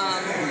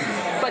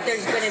 But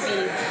there's going to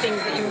be things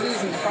that you lose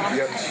in the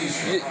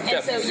process.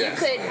 And so you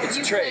could... It's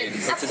a trade.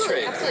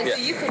 Absolutely. Yeah. So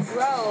you could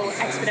grow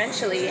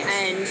exponentially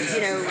and,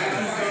 you know,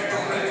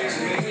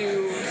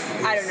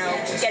 I don't know,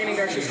 get them in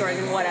grocery stores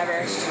and whatever,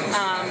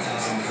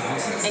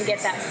 and get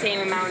that same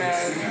amount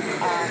of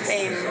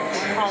fame in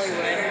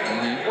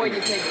Hollywood. Or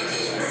you could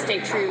stay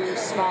true,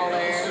 smaller,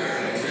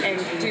 and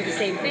do the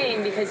same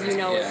thing because you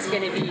know it's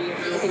going to be.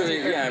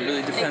 It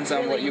really depends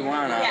on what you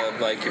want out of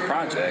like your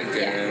project.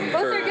 Yeah. And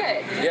both are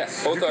good. Yeah,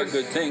 both are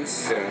good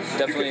things. Yeah.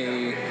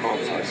 Definitely.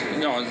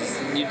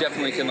 You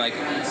definitely can like.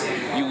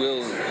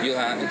 You'll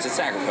have. It's a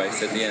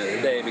sacrifice at the end of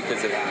the day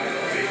because if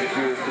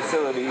your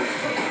facility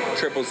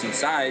triples in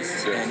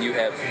size and you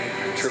have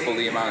triple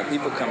the amount of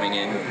people coming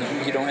in,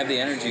 you don't have the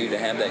energy to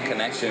have that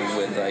connection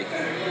with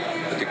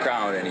the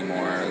crowd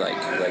anymore. Like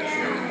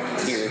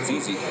here it's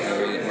easy.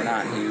 We're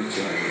not huge.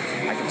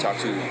 I can talk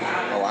to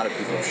a lot of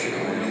people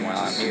while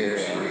I'm here,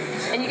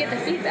 and you get the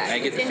feedback. I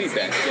get the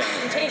feedback.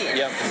 Instantaneous.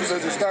 Yep. So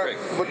to start,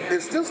 but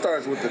it still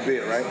starts with the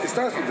beer, right? It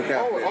starts with the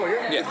craft beer. Oh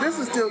yeah. If this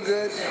is still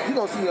good, you're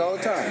gonna see me all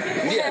the time.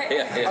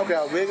 Yeah. Okay,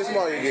 how big or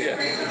small you get.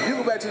 Yeah. You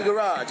go back to the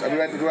garage. I'll be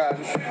right at the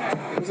garage.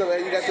 What's up,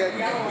 man? You got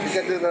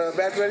the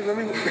batch ready for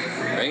me?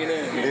 Bring it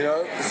in. You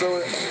know,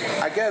 so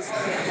I guess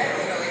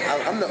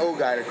I'm the old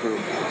guy of the crew,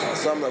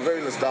 so I'm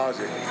very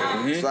nostalgic.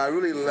 So I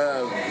really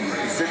love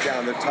to sit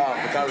down and talk,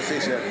 the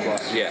conversation at the bar.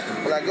 Yeah.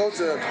 When I go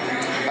to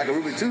like a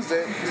Ruby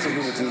Tuesday, it's a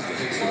Ruby Tuesday.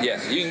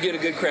 Yeah, you can get a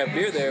good craft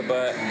beer there,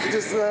 but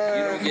just you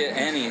don't get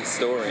any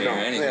story or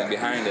anything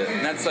behind it.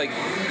 And that's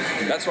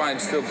why I'm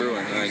still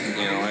brewing. Like,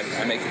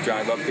 I make the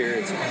drive up here.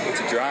 It's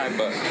a drive,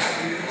 but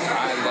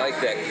I like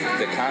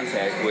the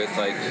contact with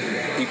like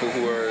people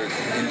who are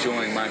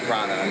enjoying my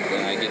product,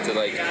 and I get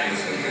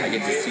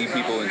to see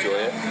people enjoy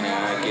it, and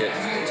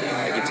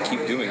I get to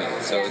keep doing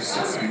it. So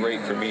it's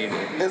great for me.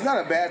 It's not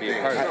a bad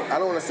thing. I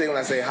don't want to say when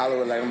I say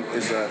Hollywood like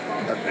it's a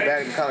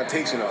bad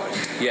connotation on it.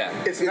 Yeah,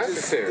 it's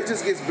necessary. It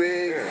just gets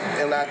big,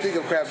 and when I think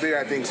of craft beer,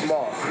 I think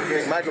small. I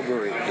think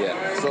microbrewery.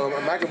 Yeah. So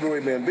a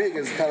microbrewery being big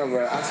is kind of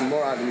an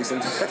oxymoron to me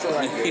sometimes. That's all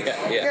I think.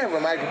 You can't have a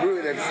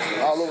microbrewery that's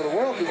all over the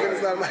world because then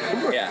it's not a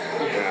microbrewery. Yeah.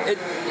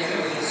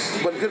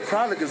 But good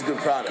product is good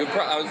product.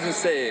 I was gonna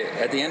say,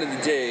 at the end of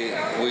the day,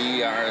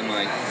 we are in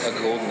like a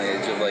golden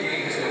age of like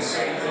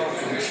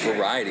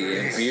variety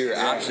and beer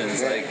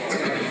options. Like,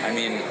 I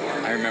mean,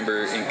 I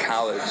remember in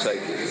college,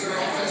 like.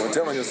 Well,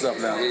 tell me yourself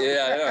now.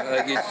 Yeah.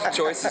 Like your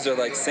choices are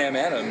like Sam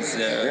Adams,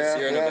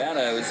 Sierra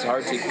Nevada. It was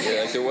hard to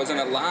like. There wasn't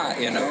a lot,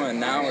 and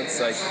now it's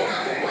like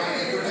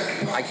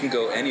I can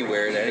go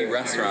anywhere at any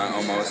restaurant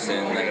almost,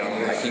 and like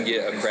I can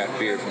get a craft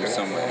beer from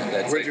somewhere.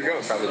 That's Where'd you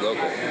go? Probably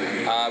local.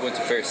 I went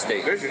to Fair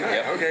State. Did you?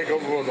 Yep. Okay, go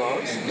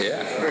Bulldogs.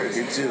 Yeah.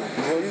 Get you.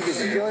 Well, you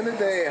just killing the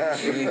day,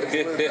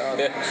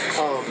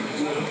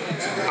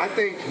 I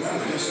think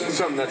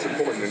something that's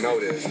important to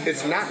note is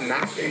it's not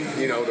knocking,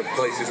 the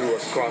places who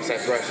have crossed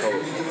that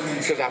threshold,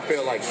 because I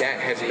feel like that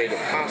has made it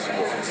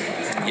possible.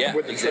 Yeah,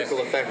 with the trickle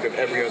effect of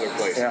every other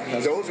place. Yeah,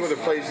 those were the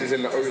places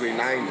in the early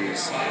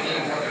 90s.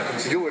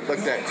 You would look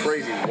that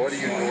crazy. What are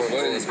you doing?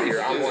 What is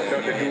here? I want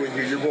nothing to do with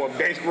you. You're going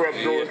bankrupt.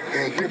 You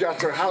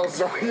got your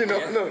house on,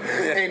 No.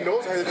 And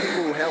those are the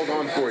people who held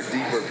on for a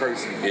deeper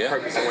purpose and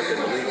what they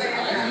believe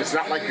in. It's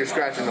not like you're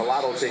scratching the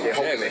lotto ticket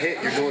hoping to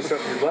hit. You're doing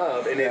something you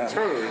love, and in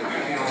turn,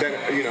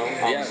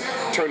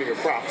 turning a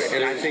profit.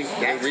 And I think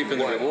that's reaping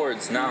the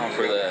rewards now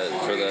for the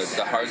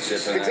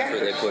hardship and effort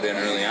they put in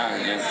early on.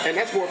 Yeah. And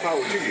that's more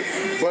power to you.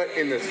 But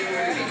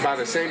by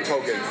the same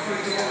token,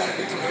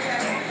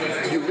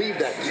 you leave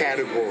that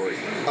category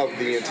of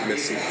the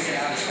intimacy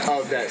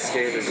of that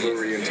standard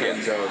brewery in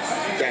terms of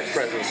that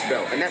presence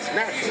felt. And that's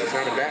natural. It's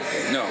not a bad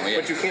thing. No, yeah.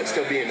 But you can't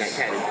still be in that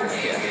category.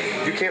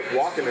 Yeah. You can't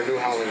walk into New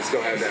Holland and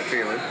still have that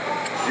feeling.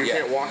 You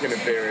can't walk into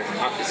Ferris.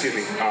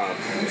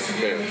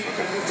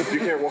 You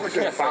can't walk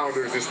into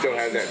Founders and still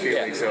have that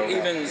feeling. Yeah. So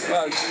even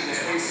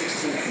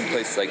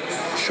places like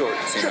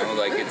Shorts,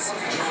 like it's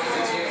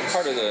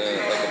part of the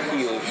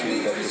appeal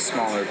to the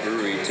smaller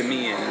brewery, to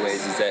me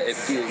anyways, is that it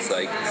feels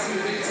like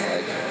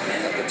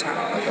the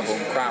town, like a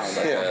home crowd,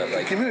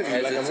 like community,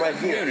 it's a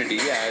community.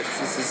 Yeah,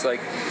 it's just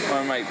like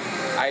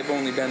I've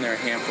only been there a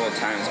handful of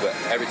times, but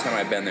every time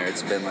I've been there,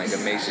 it's been like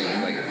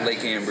amazing. Like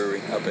Lake Ann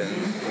Brewery up in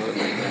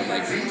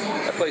like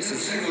that place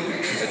is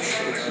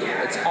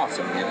it's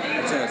awesome.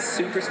 It's in a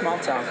super small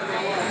town.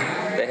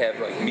 They have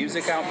like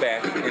music out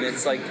back, and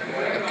it's like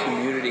a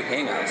community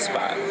hangout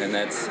spot. And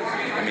that's,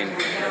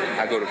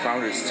 I go to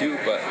Founders too,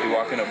 but we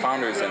walk into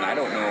Founders and I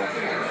don't know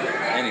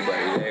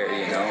anybody there,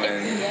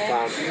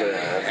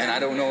 and I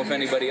don't know if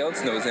anybody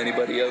else knows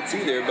anybody else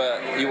either.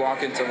 But you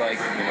walk into like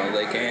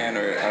Lake Ann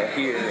or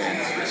here, and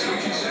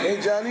hey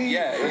Johnny,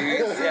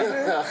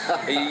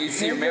 you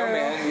see your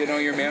mailman.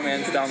 Your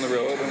mailman's down the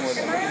road and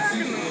whatever.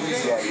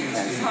 It's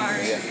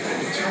hard. Yeah.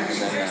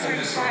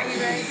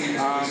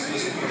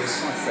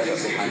 Set up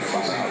behind the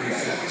bar out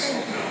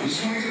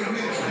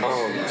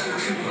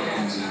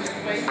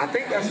I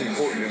think that's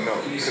important to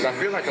know, because I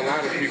feel like a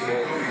lot of people,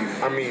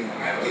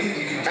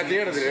 at the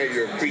end of the day,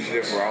 you're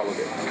appreciative for all of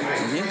it,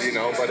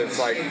 but it's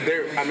like,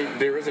 there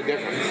is a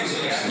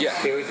difference. Yeah.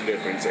 There is a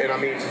difference. And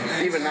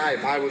even now,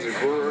 if I was a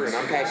brewer and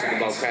I'm passionate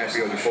about craft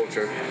beer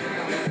culture,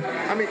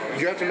 I mean,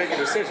 you have to make a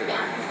decision.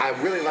 I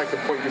really like the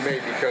point you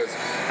made because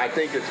I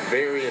think it's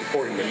very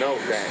important to know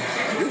that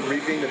you're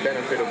reaping the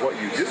benefit of what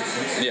you do.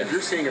 Yeah. If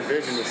you're seeing a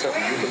vision of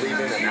something you believe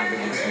in and not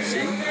what you see,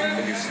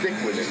 and you stick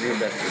with it, you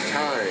invest your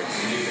time,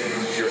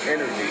 your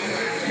energy,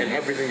 and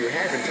everything you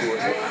have into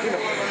it, you know,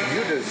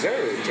 you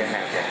deserve to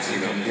have that, you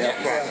know, that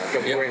product,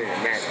 the brand,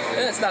 that.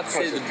 And that's not to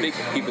say that big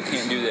people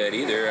can't do that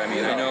either. I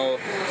mean, I know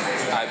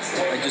I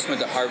just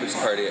went to Harvest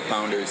Party at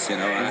Founders, you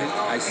know, and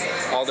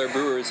all their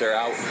brewers are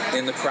out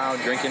in the crowd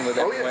drinking with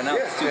everyone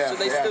else too, so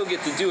they still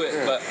get to do it,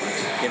 but,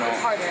 you know,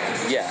 it's harder.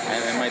 Yeah,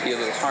 and it might be a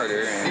little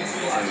harder,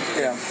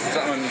 and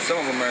some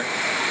of them are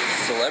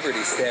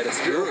celebrity status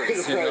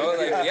brewers, you know,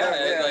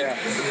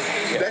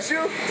 that's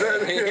you?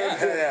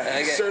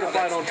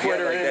 Certified on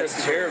Twitter, like,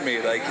 that's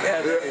Jeremy,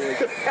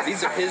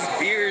 these are his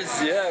beers,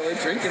 we're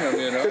drinking them,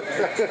 you know.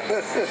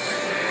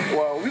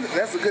 Well,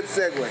 that's a good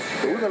segue.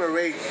 We're gonna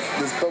rate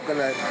this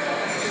coconut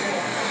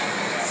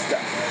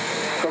stuff.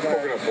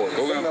 Coconut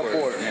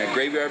porter. Yeah,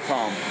 Graveyard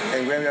Palm.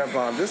 And Graveyard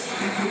Palm.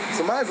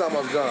 So mine's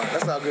almost gone.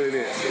 That's how good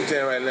it is. I'm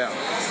telling you right now.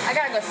 I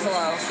gotta go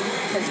slow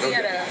because we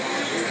had a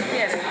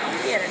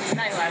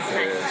night last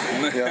night.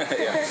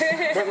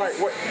 Yeah. But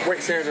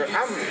wait, Sandra,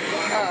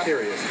 I'm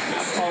curious.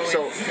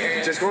 So,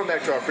 just going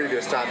back to our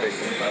previous topic.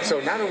 So,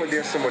 not only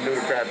being someone new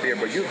to craft beer,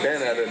 but you've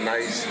been at a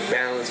nice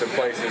balance of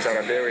places that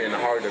are very in the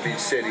heart of each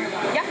city.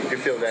 Yeah. You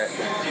feel that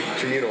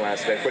communal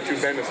aspect, but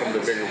you've been to some of the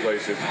bigger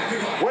places.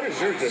 What is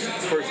your just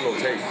personal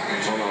take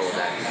on all of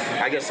that?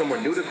 I guess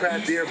someone new to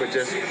craft beer, but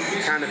just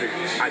kind of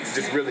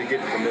just really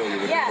getting familiar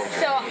with it. Yeah,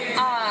 so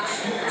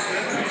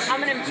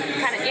I'm going to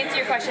kind of answer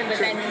your question, but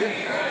then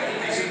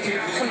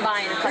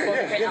combine a couple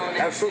different elements.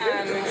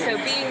 Absolutely. So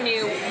being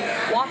new,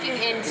 walking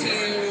into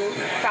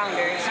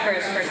Founders for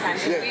the first time,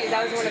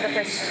 that was one of the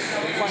first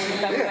ones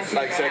that we went to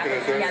second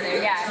or third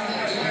together.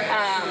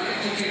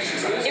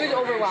 It was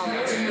overwhelming.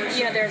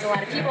 You know, there's a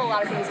lot of people, a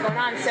lot of things going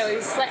on, so it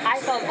was I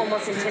felt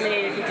almost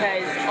intimidated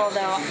because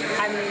although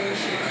I'm new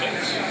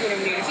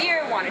to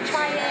beer, want to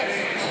try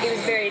it, it was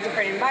a very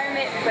different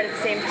environment, but at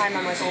the same time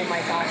I'm like, oh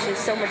my gosh, there's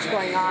so much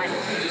going on.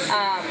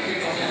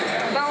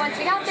 But once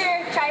we got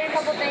there, tried a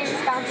couple things,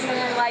 found something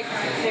I liked,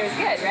 it was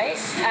good, right?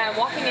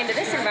 Walking into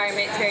this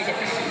environment, it's very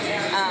different.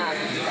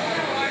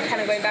 Kind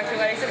of going back to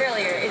what I said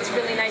earlier, it's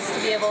really nice to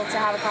be able to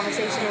have a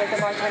conversation with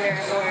a bartender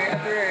or a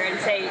brewer and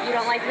say, you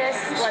don't like this,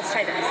 let's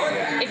try this.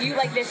 If you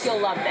like this, you'll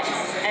love this,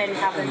 and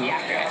have them be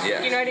accurate. Yeah.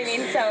 You know what I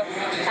mean? So,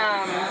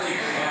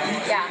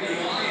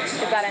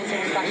 if that answers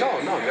your question.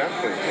 No,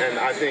 definitely. And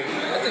I think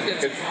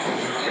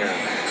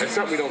it's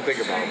something we don't think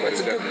about, but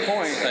it's a good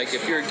point. Like,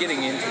 if you're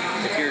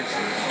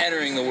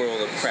entering the world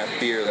of craft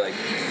beer, like,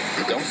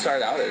 don't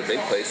start out at a big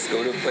place.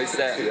 Go to a place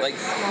that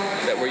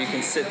where you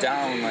can sit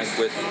down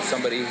with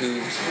somebody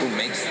who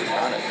makes the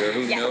product or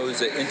who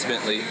knows it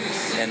intimately,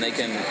 and they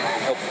can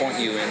help point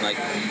you in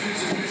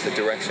the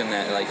direction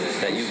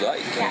that you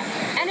like. Yeah.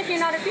 And if you're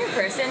not a beer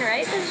person,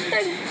 right?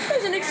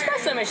 There's an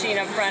espresso machine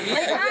up front.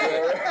 Like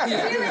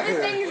the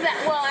things that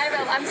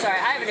I'm sorry,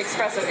 I have an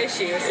espresso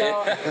issue.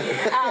 So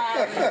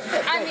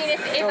I mean,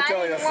 if I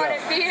didn't want a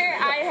beer,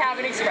 I'd have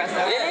an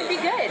espresso, and it'd be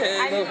good.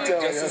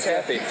 Just as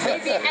happy.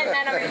 And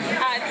then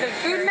the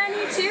food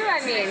menu too. I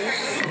mean,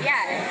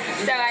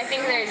 So I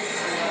think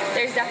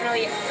there's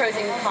definitely pros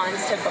and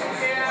cons to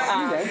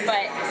both.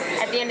 But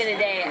at the end of the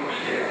day,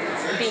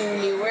 being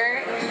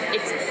newer,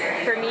 it's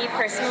for me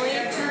personally,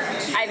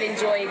 I've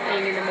enjoyed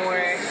being in the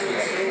more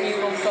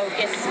communal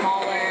focused,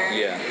 smaller,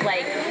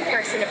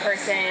 person to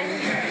person.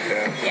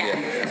 Yeah.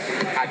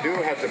 I do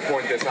have to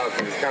point this out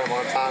because it's kind of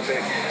on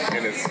topic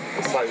and it's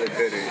slightly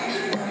fitting.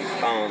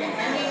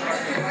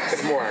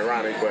 It's more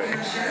ironic, but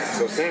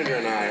so Sandra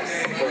and I,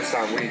 first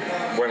time we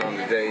went on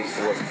the date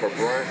was for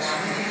brunch,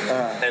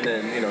 and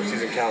then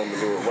she's in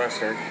Kalamazoo at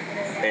Western,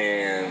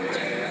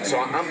 and so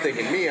I'm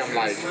thinking I'm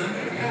like,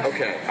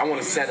 okay, I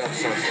want to set up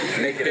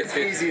something, make it as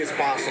easy as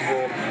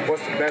possible.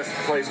 What's the best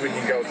place we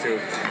can go to?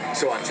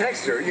 So I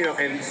text her,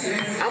 and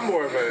I'm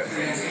more of a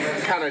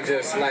kind of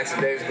just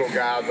lackadaisical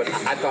guy, but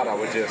I thought I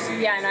would just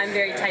and I'm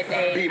very type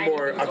A. Be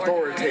more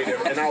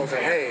authoritative, and I was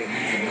like, hey,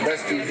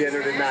 let's do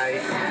dinner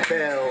tonight.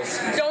 Bells.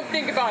 Don't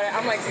think about it.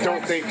 I'm like,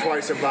 don't think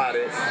twice about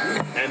it,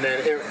 and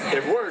then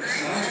it worked.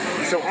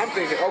 So I'm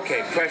thinking,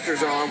 okay,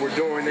 pressure's on. We're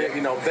doing it.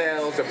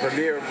 Bells, a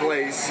premier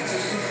place.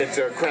 It's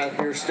a craft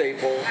beer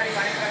staple.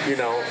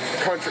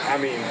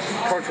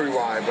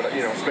 Countrywide, but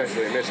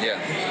especially in Michigan.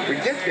 Yeah. We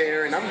get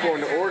there, and I'm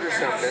going to order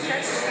something,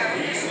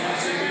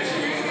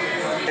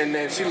 and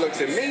then she looks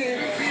at me,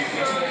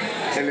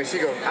 and then she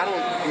goes, I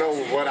don't know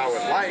what I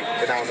would like,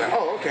 and I was like,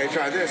 oh, okay,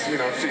 try this. She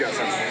got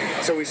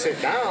something. So we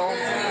sit down,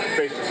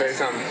 face to face.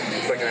 I'm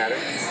looking at it.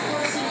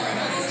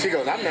 She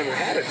goes, I've never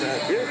had a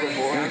craft beer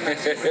before.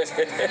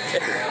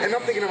 And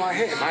I'm thinking in my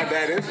head, my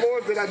bad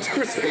influence, did I do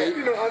something?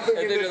 You know, I'm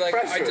thinking and then you're like,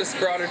 pressure. I just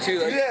brought her to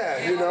like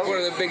one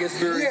of the biggest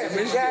breweries in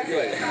Michigan.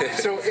 Exactly.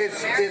 So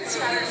it's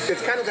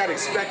kind of that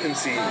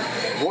expectancy.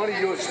 What are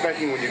you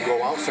expecting when you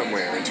go out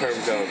somewhere in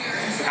terms of,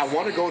 I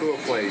want to go to a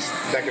place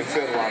that can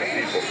fit a lot of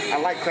people. I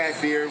like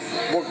craft beer,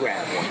 we'll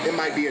grab one. It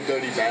might be a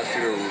Dirty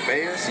Bastard or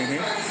Rubeus,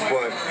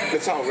 but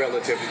it's all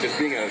relative to just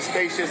being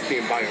spacious, the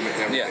environment,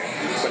 and everything.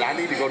 Yeah. But I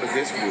need to go to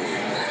this brewery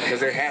because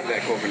they have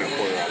that coconut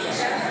porter out there.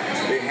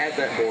 They have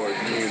that more,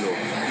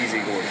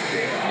 easygoing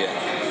feel.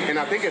 Yeah. And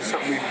I think it's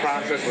something we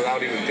process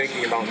without even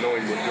thinking about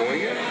knowing we're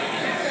doing it.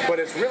 But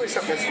it's really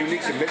something that's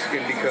unique to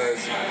Michigan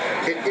because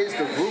it is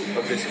the root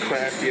of this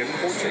craft beer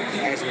culture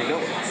as we know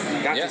it.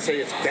 Not to say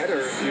it's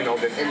better,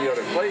 than any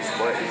other place,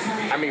 but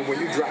I mean, when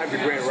you drive to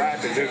Grand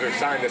Rapids, there's a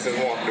sign that says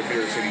 "Welcome to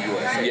Beer City,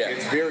 USA." Yeah.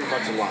 It's very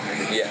much alive.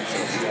 Yeah.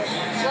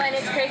 Well, and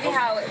it's crazy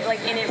how,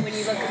 like, in it, when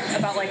you look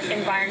about like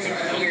environment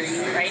theory,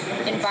 right?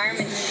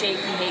 Environments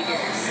shape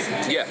behaviors.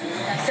 Yeah.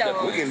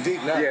 So we're getting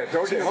deep now. Yeah.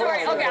 Okay,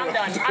 I'm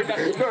done.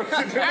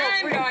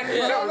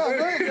 No.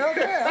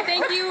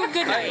 Thank you.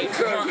 Good night.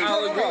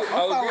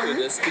 I'll agree with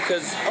this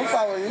because I'm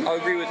following you. I'll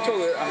agree with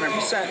Tola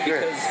 100%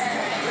 because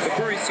the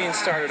brewery scene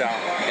started out,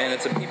 and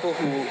it's a people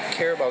who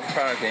care about the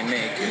product they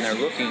make, and they're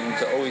looking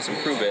to always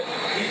improve it,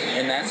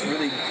 and that's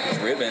really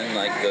driven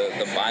like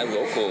the buy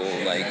local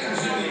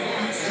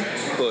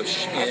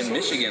push in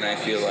Michigan. I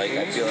feel like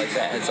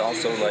that has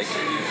also like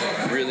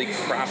really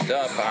cropped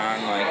up on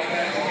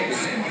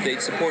they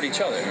support each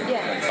other.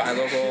 Like buy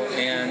local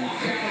and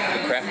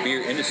the craft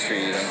beer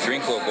industry, like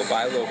drink local,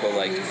 buy local.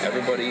 Like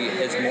everybody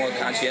is more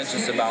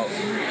conscientious about.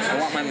 I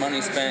want my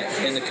money spent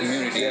in the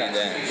community that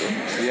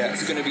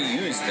it's going to be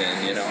used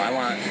in. I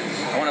want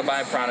to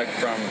buy a product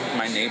from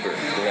my neighbor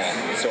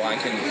so I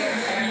can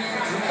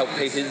help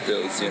pay his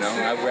bills.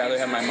 I'd rather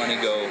have my money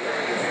go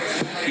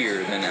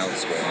here than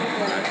elsewhere.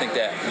 I think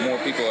that more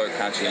people are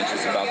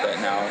conscientious about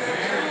that now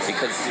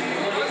because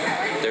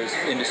there's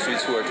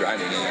industries who are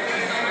driving it.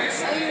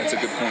 That's a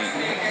good point.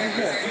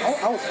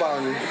 I was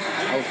following you.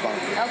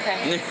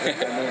 Okay.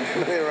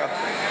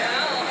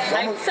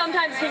 I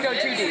sometimes can go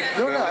too deep.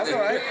 No, that's all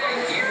right.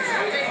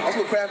 That's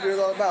what craft beer is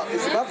all about.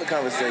 It's about the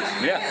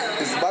conversation. Yeah.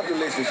 It's about the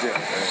relationship.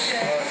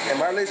 And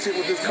my relationship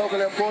with this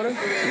coconut porter.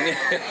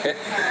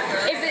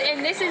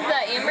 And this is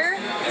the amber?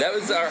 That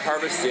was our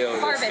Harvest Ale.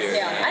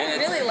 I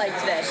really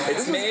liked this.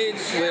 It's made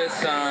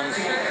with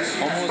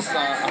almost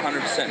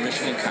 100%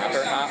 Michigan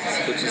copper hops,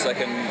 which is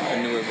like a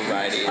newer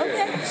variety.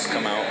 Okay. It's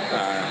come out.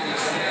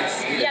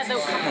 Even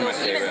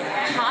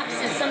hops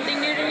is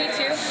something new to me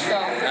too. So.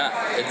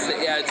 It's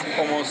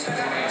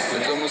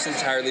almost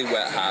entirely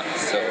wet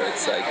hops, so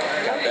it's like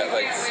got that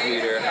like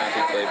sweeter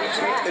hoppy flavor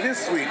to it. It is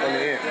sweet on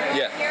the end.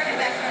 Yeah.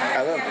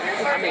 I love it.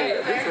 I mean,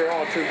 these are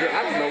all too good.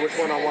 I don't know which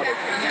one I want to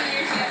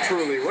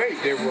truly rate.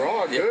 They were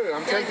all good.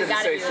 I'm tempted to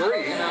say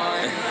 3.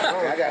 I'm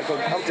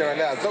telling you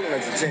now,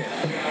 coconut's a 10.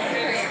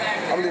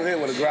 I'm leaving here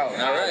with a growler.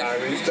 All right.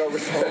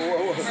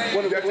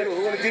 What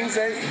did Dean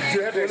say?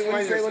 You have to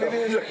explain yourself.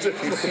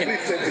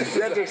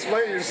 You have to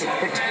explain yourself.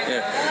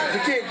 Yeah. You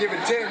can't give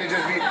it 10 and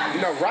just be,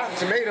 Rotten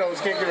Tomatoes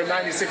can't give it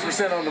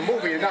 96% on the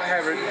movie and not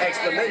have an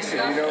explanation.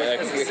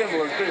 It's a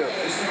similar feel.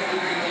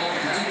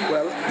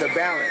 Well, the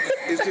balance.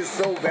 It's just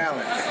so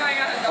balanced.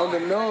 On the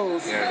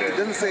nose, it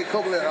doesn't say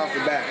coconut off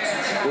the back.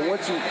 But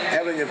once you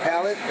have it in your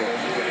palate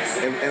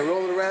and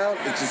roll it around,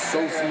 it's just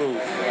so smooth.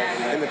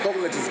 And the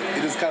coconut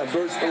just kind of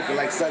bursts open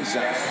like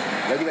sunshine.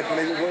 Did I get that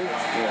explanation for you?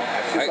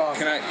 Yeah.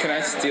 Awesome. Can I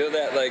steal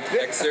that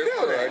excerpt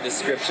for our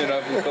description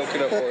of the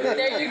coconut porter?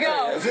 There you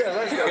go. Yeah,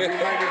 let's go. We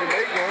might need to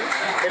make one.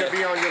 It'll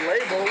be on your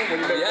label when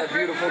you make that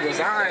beautiful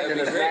design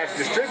and it's mass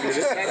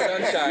distributed.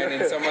 Sunshine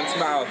in someone's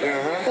mouth.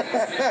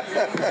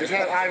 Just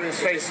have Ivan's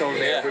face on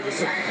there.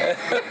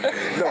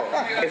 No,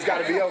 it's got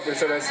to be open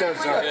so that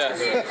sunshine.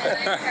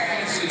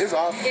 It's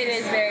awesome. It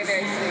is very,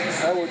 very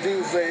sweet. I would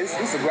do say it's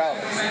a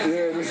growler.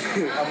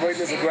 I'm rating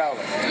this a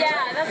growler.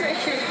 Yeah, that's what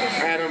you're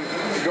doing. Adam,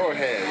 go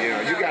ahead.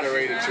 You got to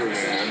rate it too,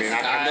 man. I mean,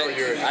 I know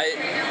you're. I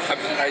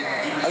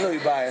know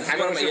you're biased. I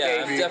know it's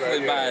I'm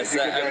definitely biased.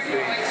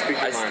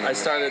 I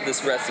started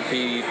this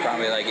recipe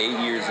probably like 8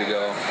 years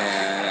ago,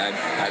 and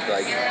I've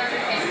like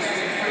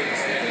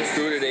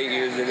brewed it 8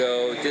 years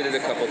ago, did it a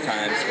couple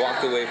times,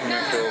 walked away from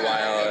it for a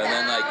while, and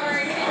then like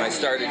when I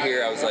started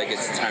here, I was like,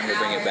 it's time to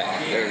bring it back.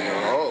 There you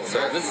go. So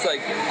this is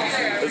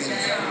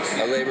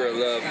a labor of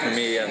love for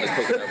me on the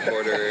coconut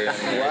porter.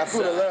 I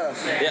feel the love.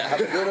 Yeah. I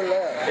feel the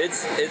love.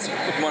 It's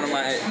one of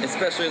my,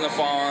 especially in the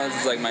fall,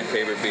 it's like my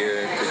favorite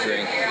beer to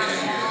drink.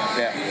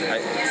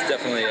 It's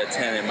definitely a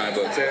 10 in my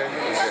book.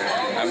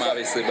 I'm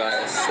obviously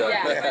biased. So.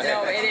 Yeah,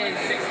 no, it is.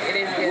 It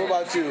is good.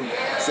 What about you,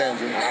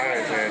 Sandra? All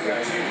right,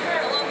 Sandra.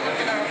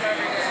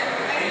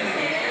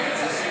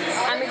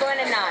 I'm going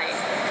to 9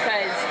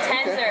 because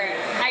 10s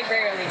I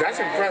rarely. That's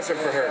impressive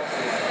for her.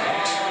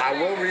 I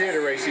will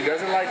reiterate, she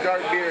doesn't like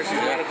dark beer. She's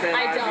not a fan of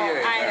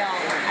IPA. I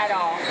don't at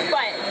all.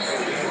 But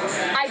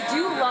I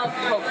do love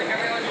coconut.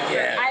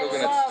 Yeah, I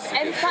love,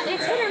 and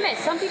It's hit or miss.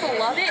 Some people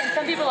love it, and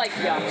some people are like,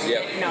 no,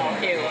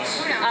 ew.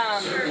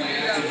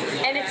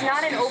 And it's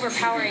not an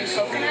overpowering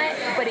coconut,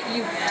 but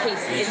you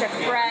taste it. It's a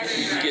fresh,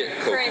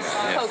 crisp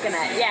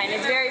coconut. Yeah, and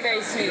it's very,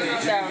 very smooth.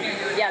 So,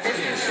 yeah, this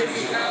is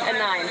a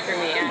 9 for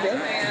me.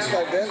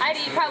 I'd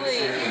probably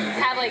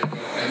have like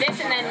this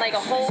and then like a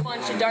whole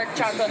bunch of dark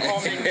chocolate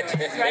almond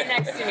joys right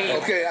next to me.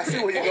 Okay, I see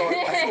where you're going.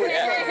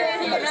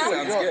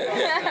 Sounds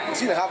good.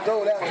 She done hopped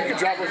over that one. You can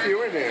drop a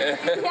few in there.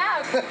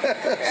 Yeah.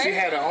 She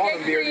had an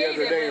almond beer the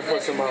other day and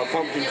put some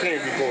pumpkin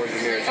candy corns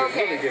in there. She was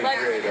really getting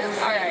creative.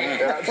 All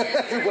right.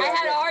 I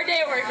had a hard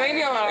day at work. Leave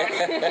me alone.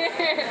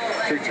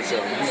 Treat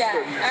yourself. Yeah.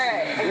 All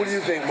right. What do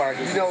you think,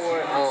 Marcus? You know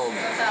what?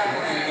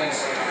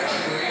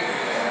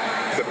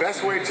 The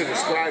best way to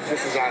describe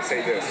this is I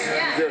say this.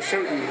 There are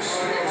certain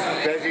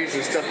veggies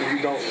and stuff that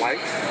you don't like,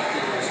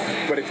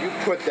 but if you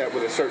put that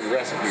with a certain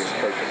recipe, it's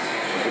perfect.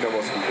 It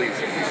almost completes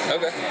it.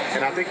 Okay.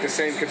 And I think the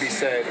same could be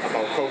said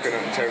about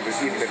coconut in terms of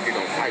even if you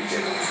don't like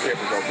it,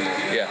 favorite coconut.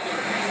 Yeah.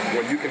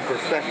 When you can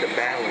perfect the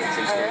balance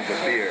in terms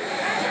of beer,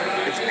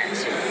 it's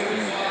excellent.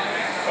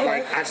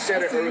 Like I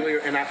said it earlier,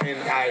 and I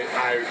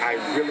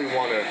really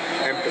want to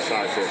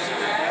emphasize this.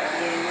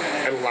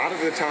 A lot of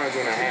the times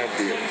when I have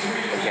beer,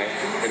 okay,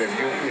 and if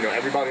you know,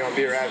 everybody on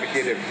Beer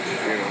Advocate, if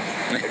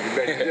you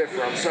beg to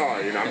differ, I'm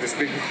sorry, I'm just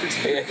speaking for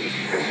experience.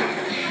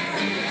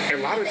 A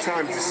lot of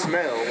times the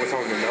smell, what's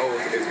on the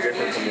nose, is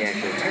different from the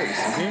actual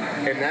taste.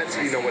 Mm-hmm. And that's,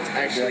 what's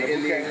actually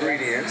in the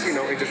ingredients, and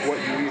just what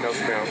you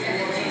smell.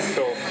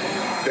 So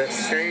that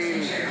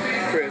same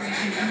crisp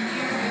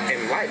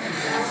and light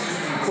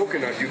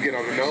coconut you get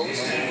on the nose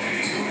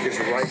is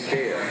right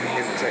there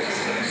in the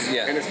taste.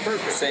 Yeah. And it's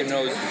perfect. Same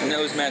nose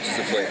matches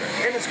the flavor.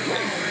 And it's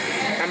great.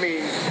 I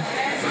mean,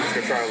 I'm just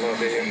gonna try a little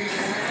bit.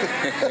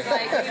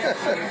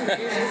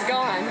 You're just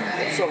gone.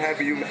 I'm so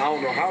happy I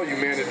don't know how you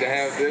managed to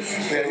have this.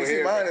 Yeah, you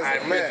see mine is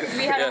a mess.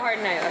 We had a hard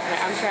night last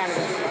night. I'm trying to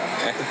go.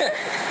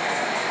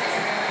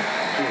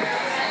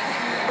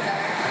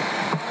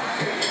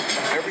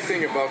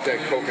 Everything about that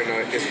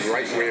coconut is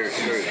right where it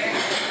should be.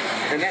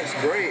 And that's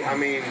great. I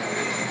mean,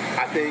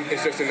 I think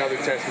it's just another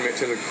testament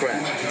to the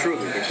craft,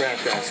 truly, the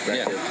craft aspect.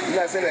 Yeah. You're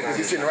not saying that because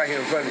you're sitting right here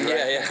in front of me,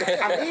 right? Yeah.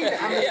 I mean,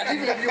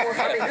 even if you were,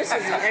 this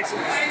is an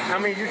excellent.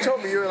 You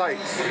told me you were like,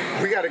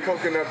 we got a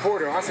coconut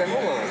porter. I said,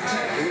 hold on.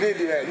 You did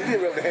do that. You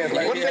did rub the hands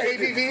like What's the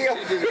ABV?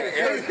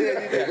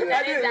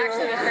 That is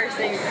actually the first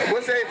thing.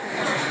 What's that?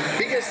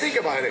 Because think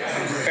about it.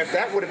 If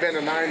that would have been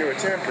a 9 or a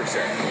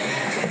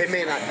 10%, it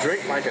may not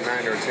drink like a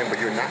 9 or a 10, but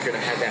you're not going to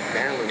have that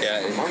balance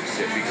amongst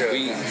it because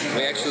we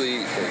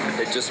actually,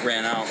 it just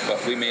ran out,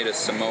 but we made a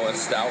Samoa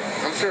Stout.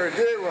 I'm sure it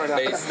did run out.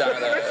 Based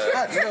on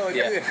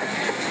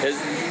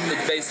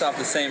it's based off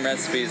the same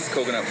recipe as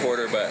coconut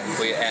porter, but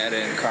we add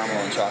in caramel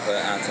and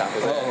chocolate on top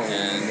of it,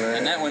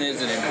 and that one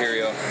is an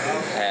Imperial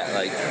at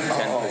like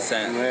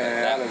 10%.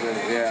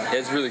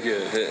 It's really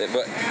good.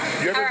 But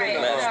you ever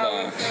been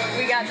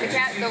we got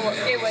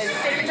it was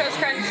Cinnamon Toast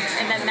Crunch,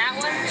 and then that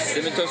one.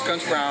 Cinnamon Toast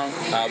Crunch Brown.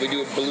 We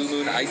do a Blue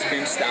Moon Ice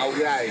Cream Stout.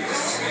 Y'all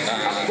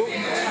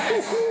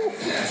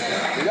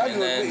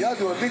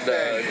do a big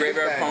the Great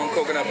Bear Pong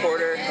Coconut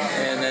Porter,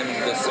 and then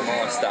the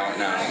Samoa Stout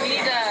now. We need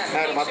to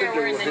make sure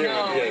we're in the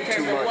know in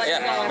terms of what's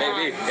going on.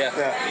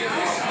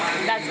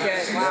 That's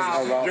good.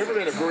 Wow. You ever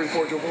been to Brewery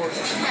 424?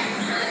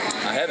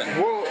 I haven't.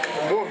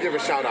 We'll give a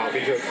shout out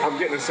because I'm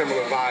getting a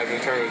similar vibe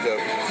in terms of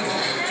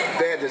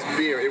they had this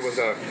beer. It was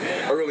a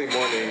early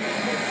morning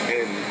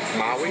in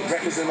Maui.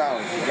 Breakfast in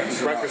Maui.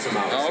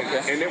 Oh,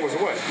 okay. And it was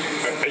what?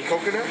 A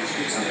coconut?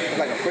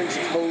 Like a French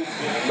smooth.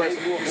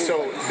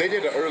 So they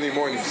did an early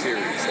morning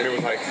series, and it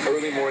was like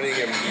early morning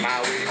in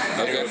Maui,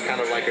 and it was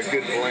kind of like a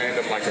good blend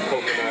of like a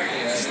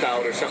coconut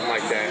stout or something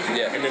like that.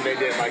 Yeah. And then they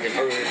did like an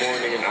early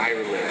morning in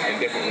Ireland and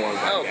different ones.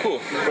 Oh,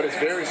 cool. But it's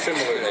very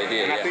similar. They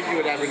did, and I think you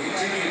would have an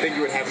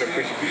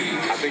appreciation.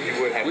 I think you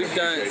would have.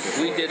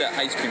 We did an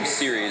ice cream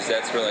series.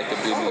 That's where like the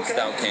Blue Moon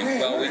Stout came.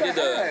 Well, we did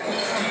the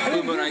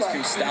Blue Moon Ice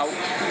Cream Stout,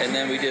 and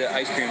then we did an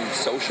ice cream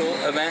social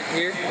event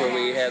here where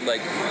we had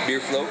like beer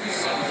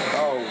floats.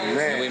 Oh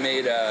man! And we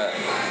made a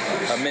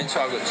mint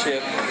chocolate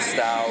chip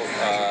stout,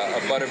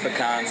 a butter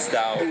pecan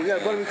stout. Oh, we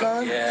got a butter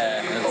pecan?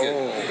 Yeah, it was good.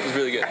 It was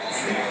really good.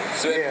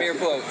 So we had beer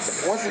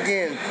floats. Once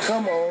again,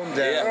 come on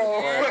down.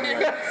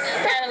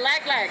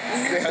 Cadillac.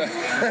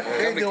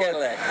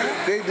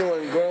 They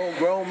doing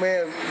grown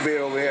man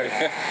beer over here.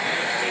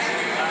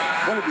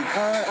 Butter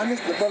pecan? I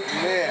missed the butter.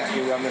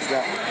 Man, I missed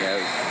that. Yeah,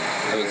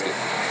 it was good.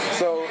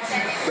 So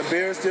the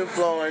beer is still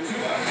flowing.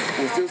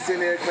 We're still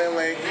sitting here at Clear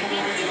Lake.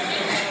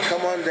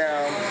 Come on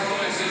down.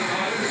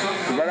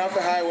 Right off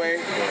the highway.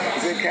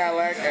 It's in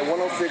Cadillac at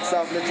 106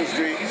 South Mitchell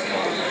Street.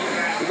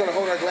 We're going to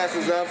hold our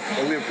glasses up,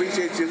 and we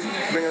appreciate you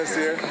bringing us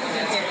here.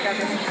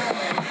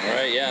 All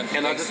right, yeah.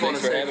 And I just want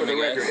to say for the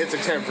record, it's a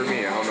 10 for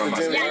me. I don't know if I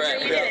said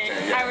you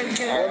didn't. I was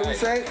going to. What did we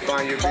say?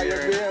 Find your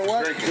beer and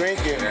what? Drink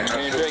it.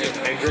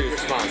 And drink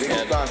responsibly.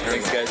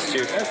 Thanks, guys.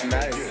 Cheers. That's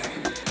nice.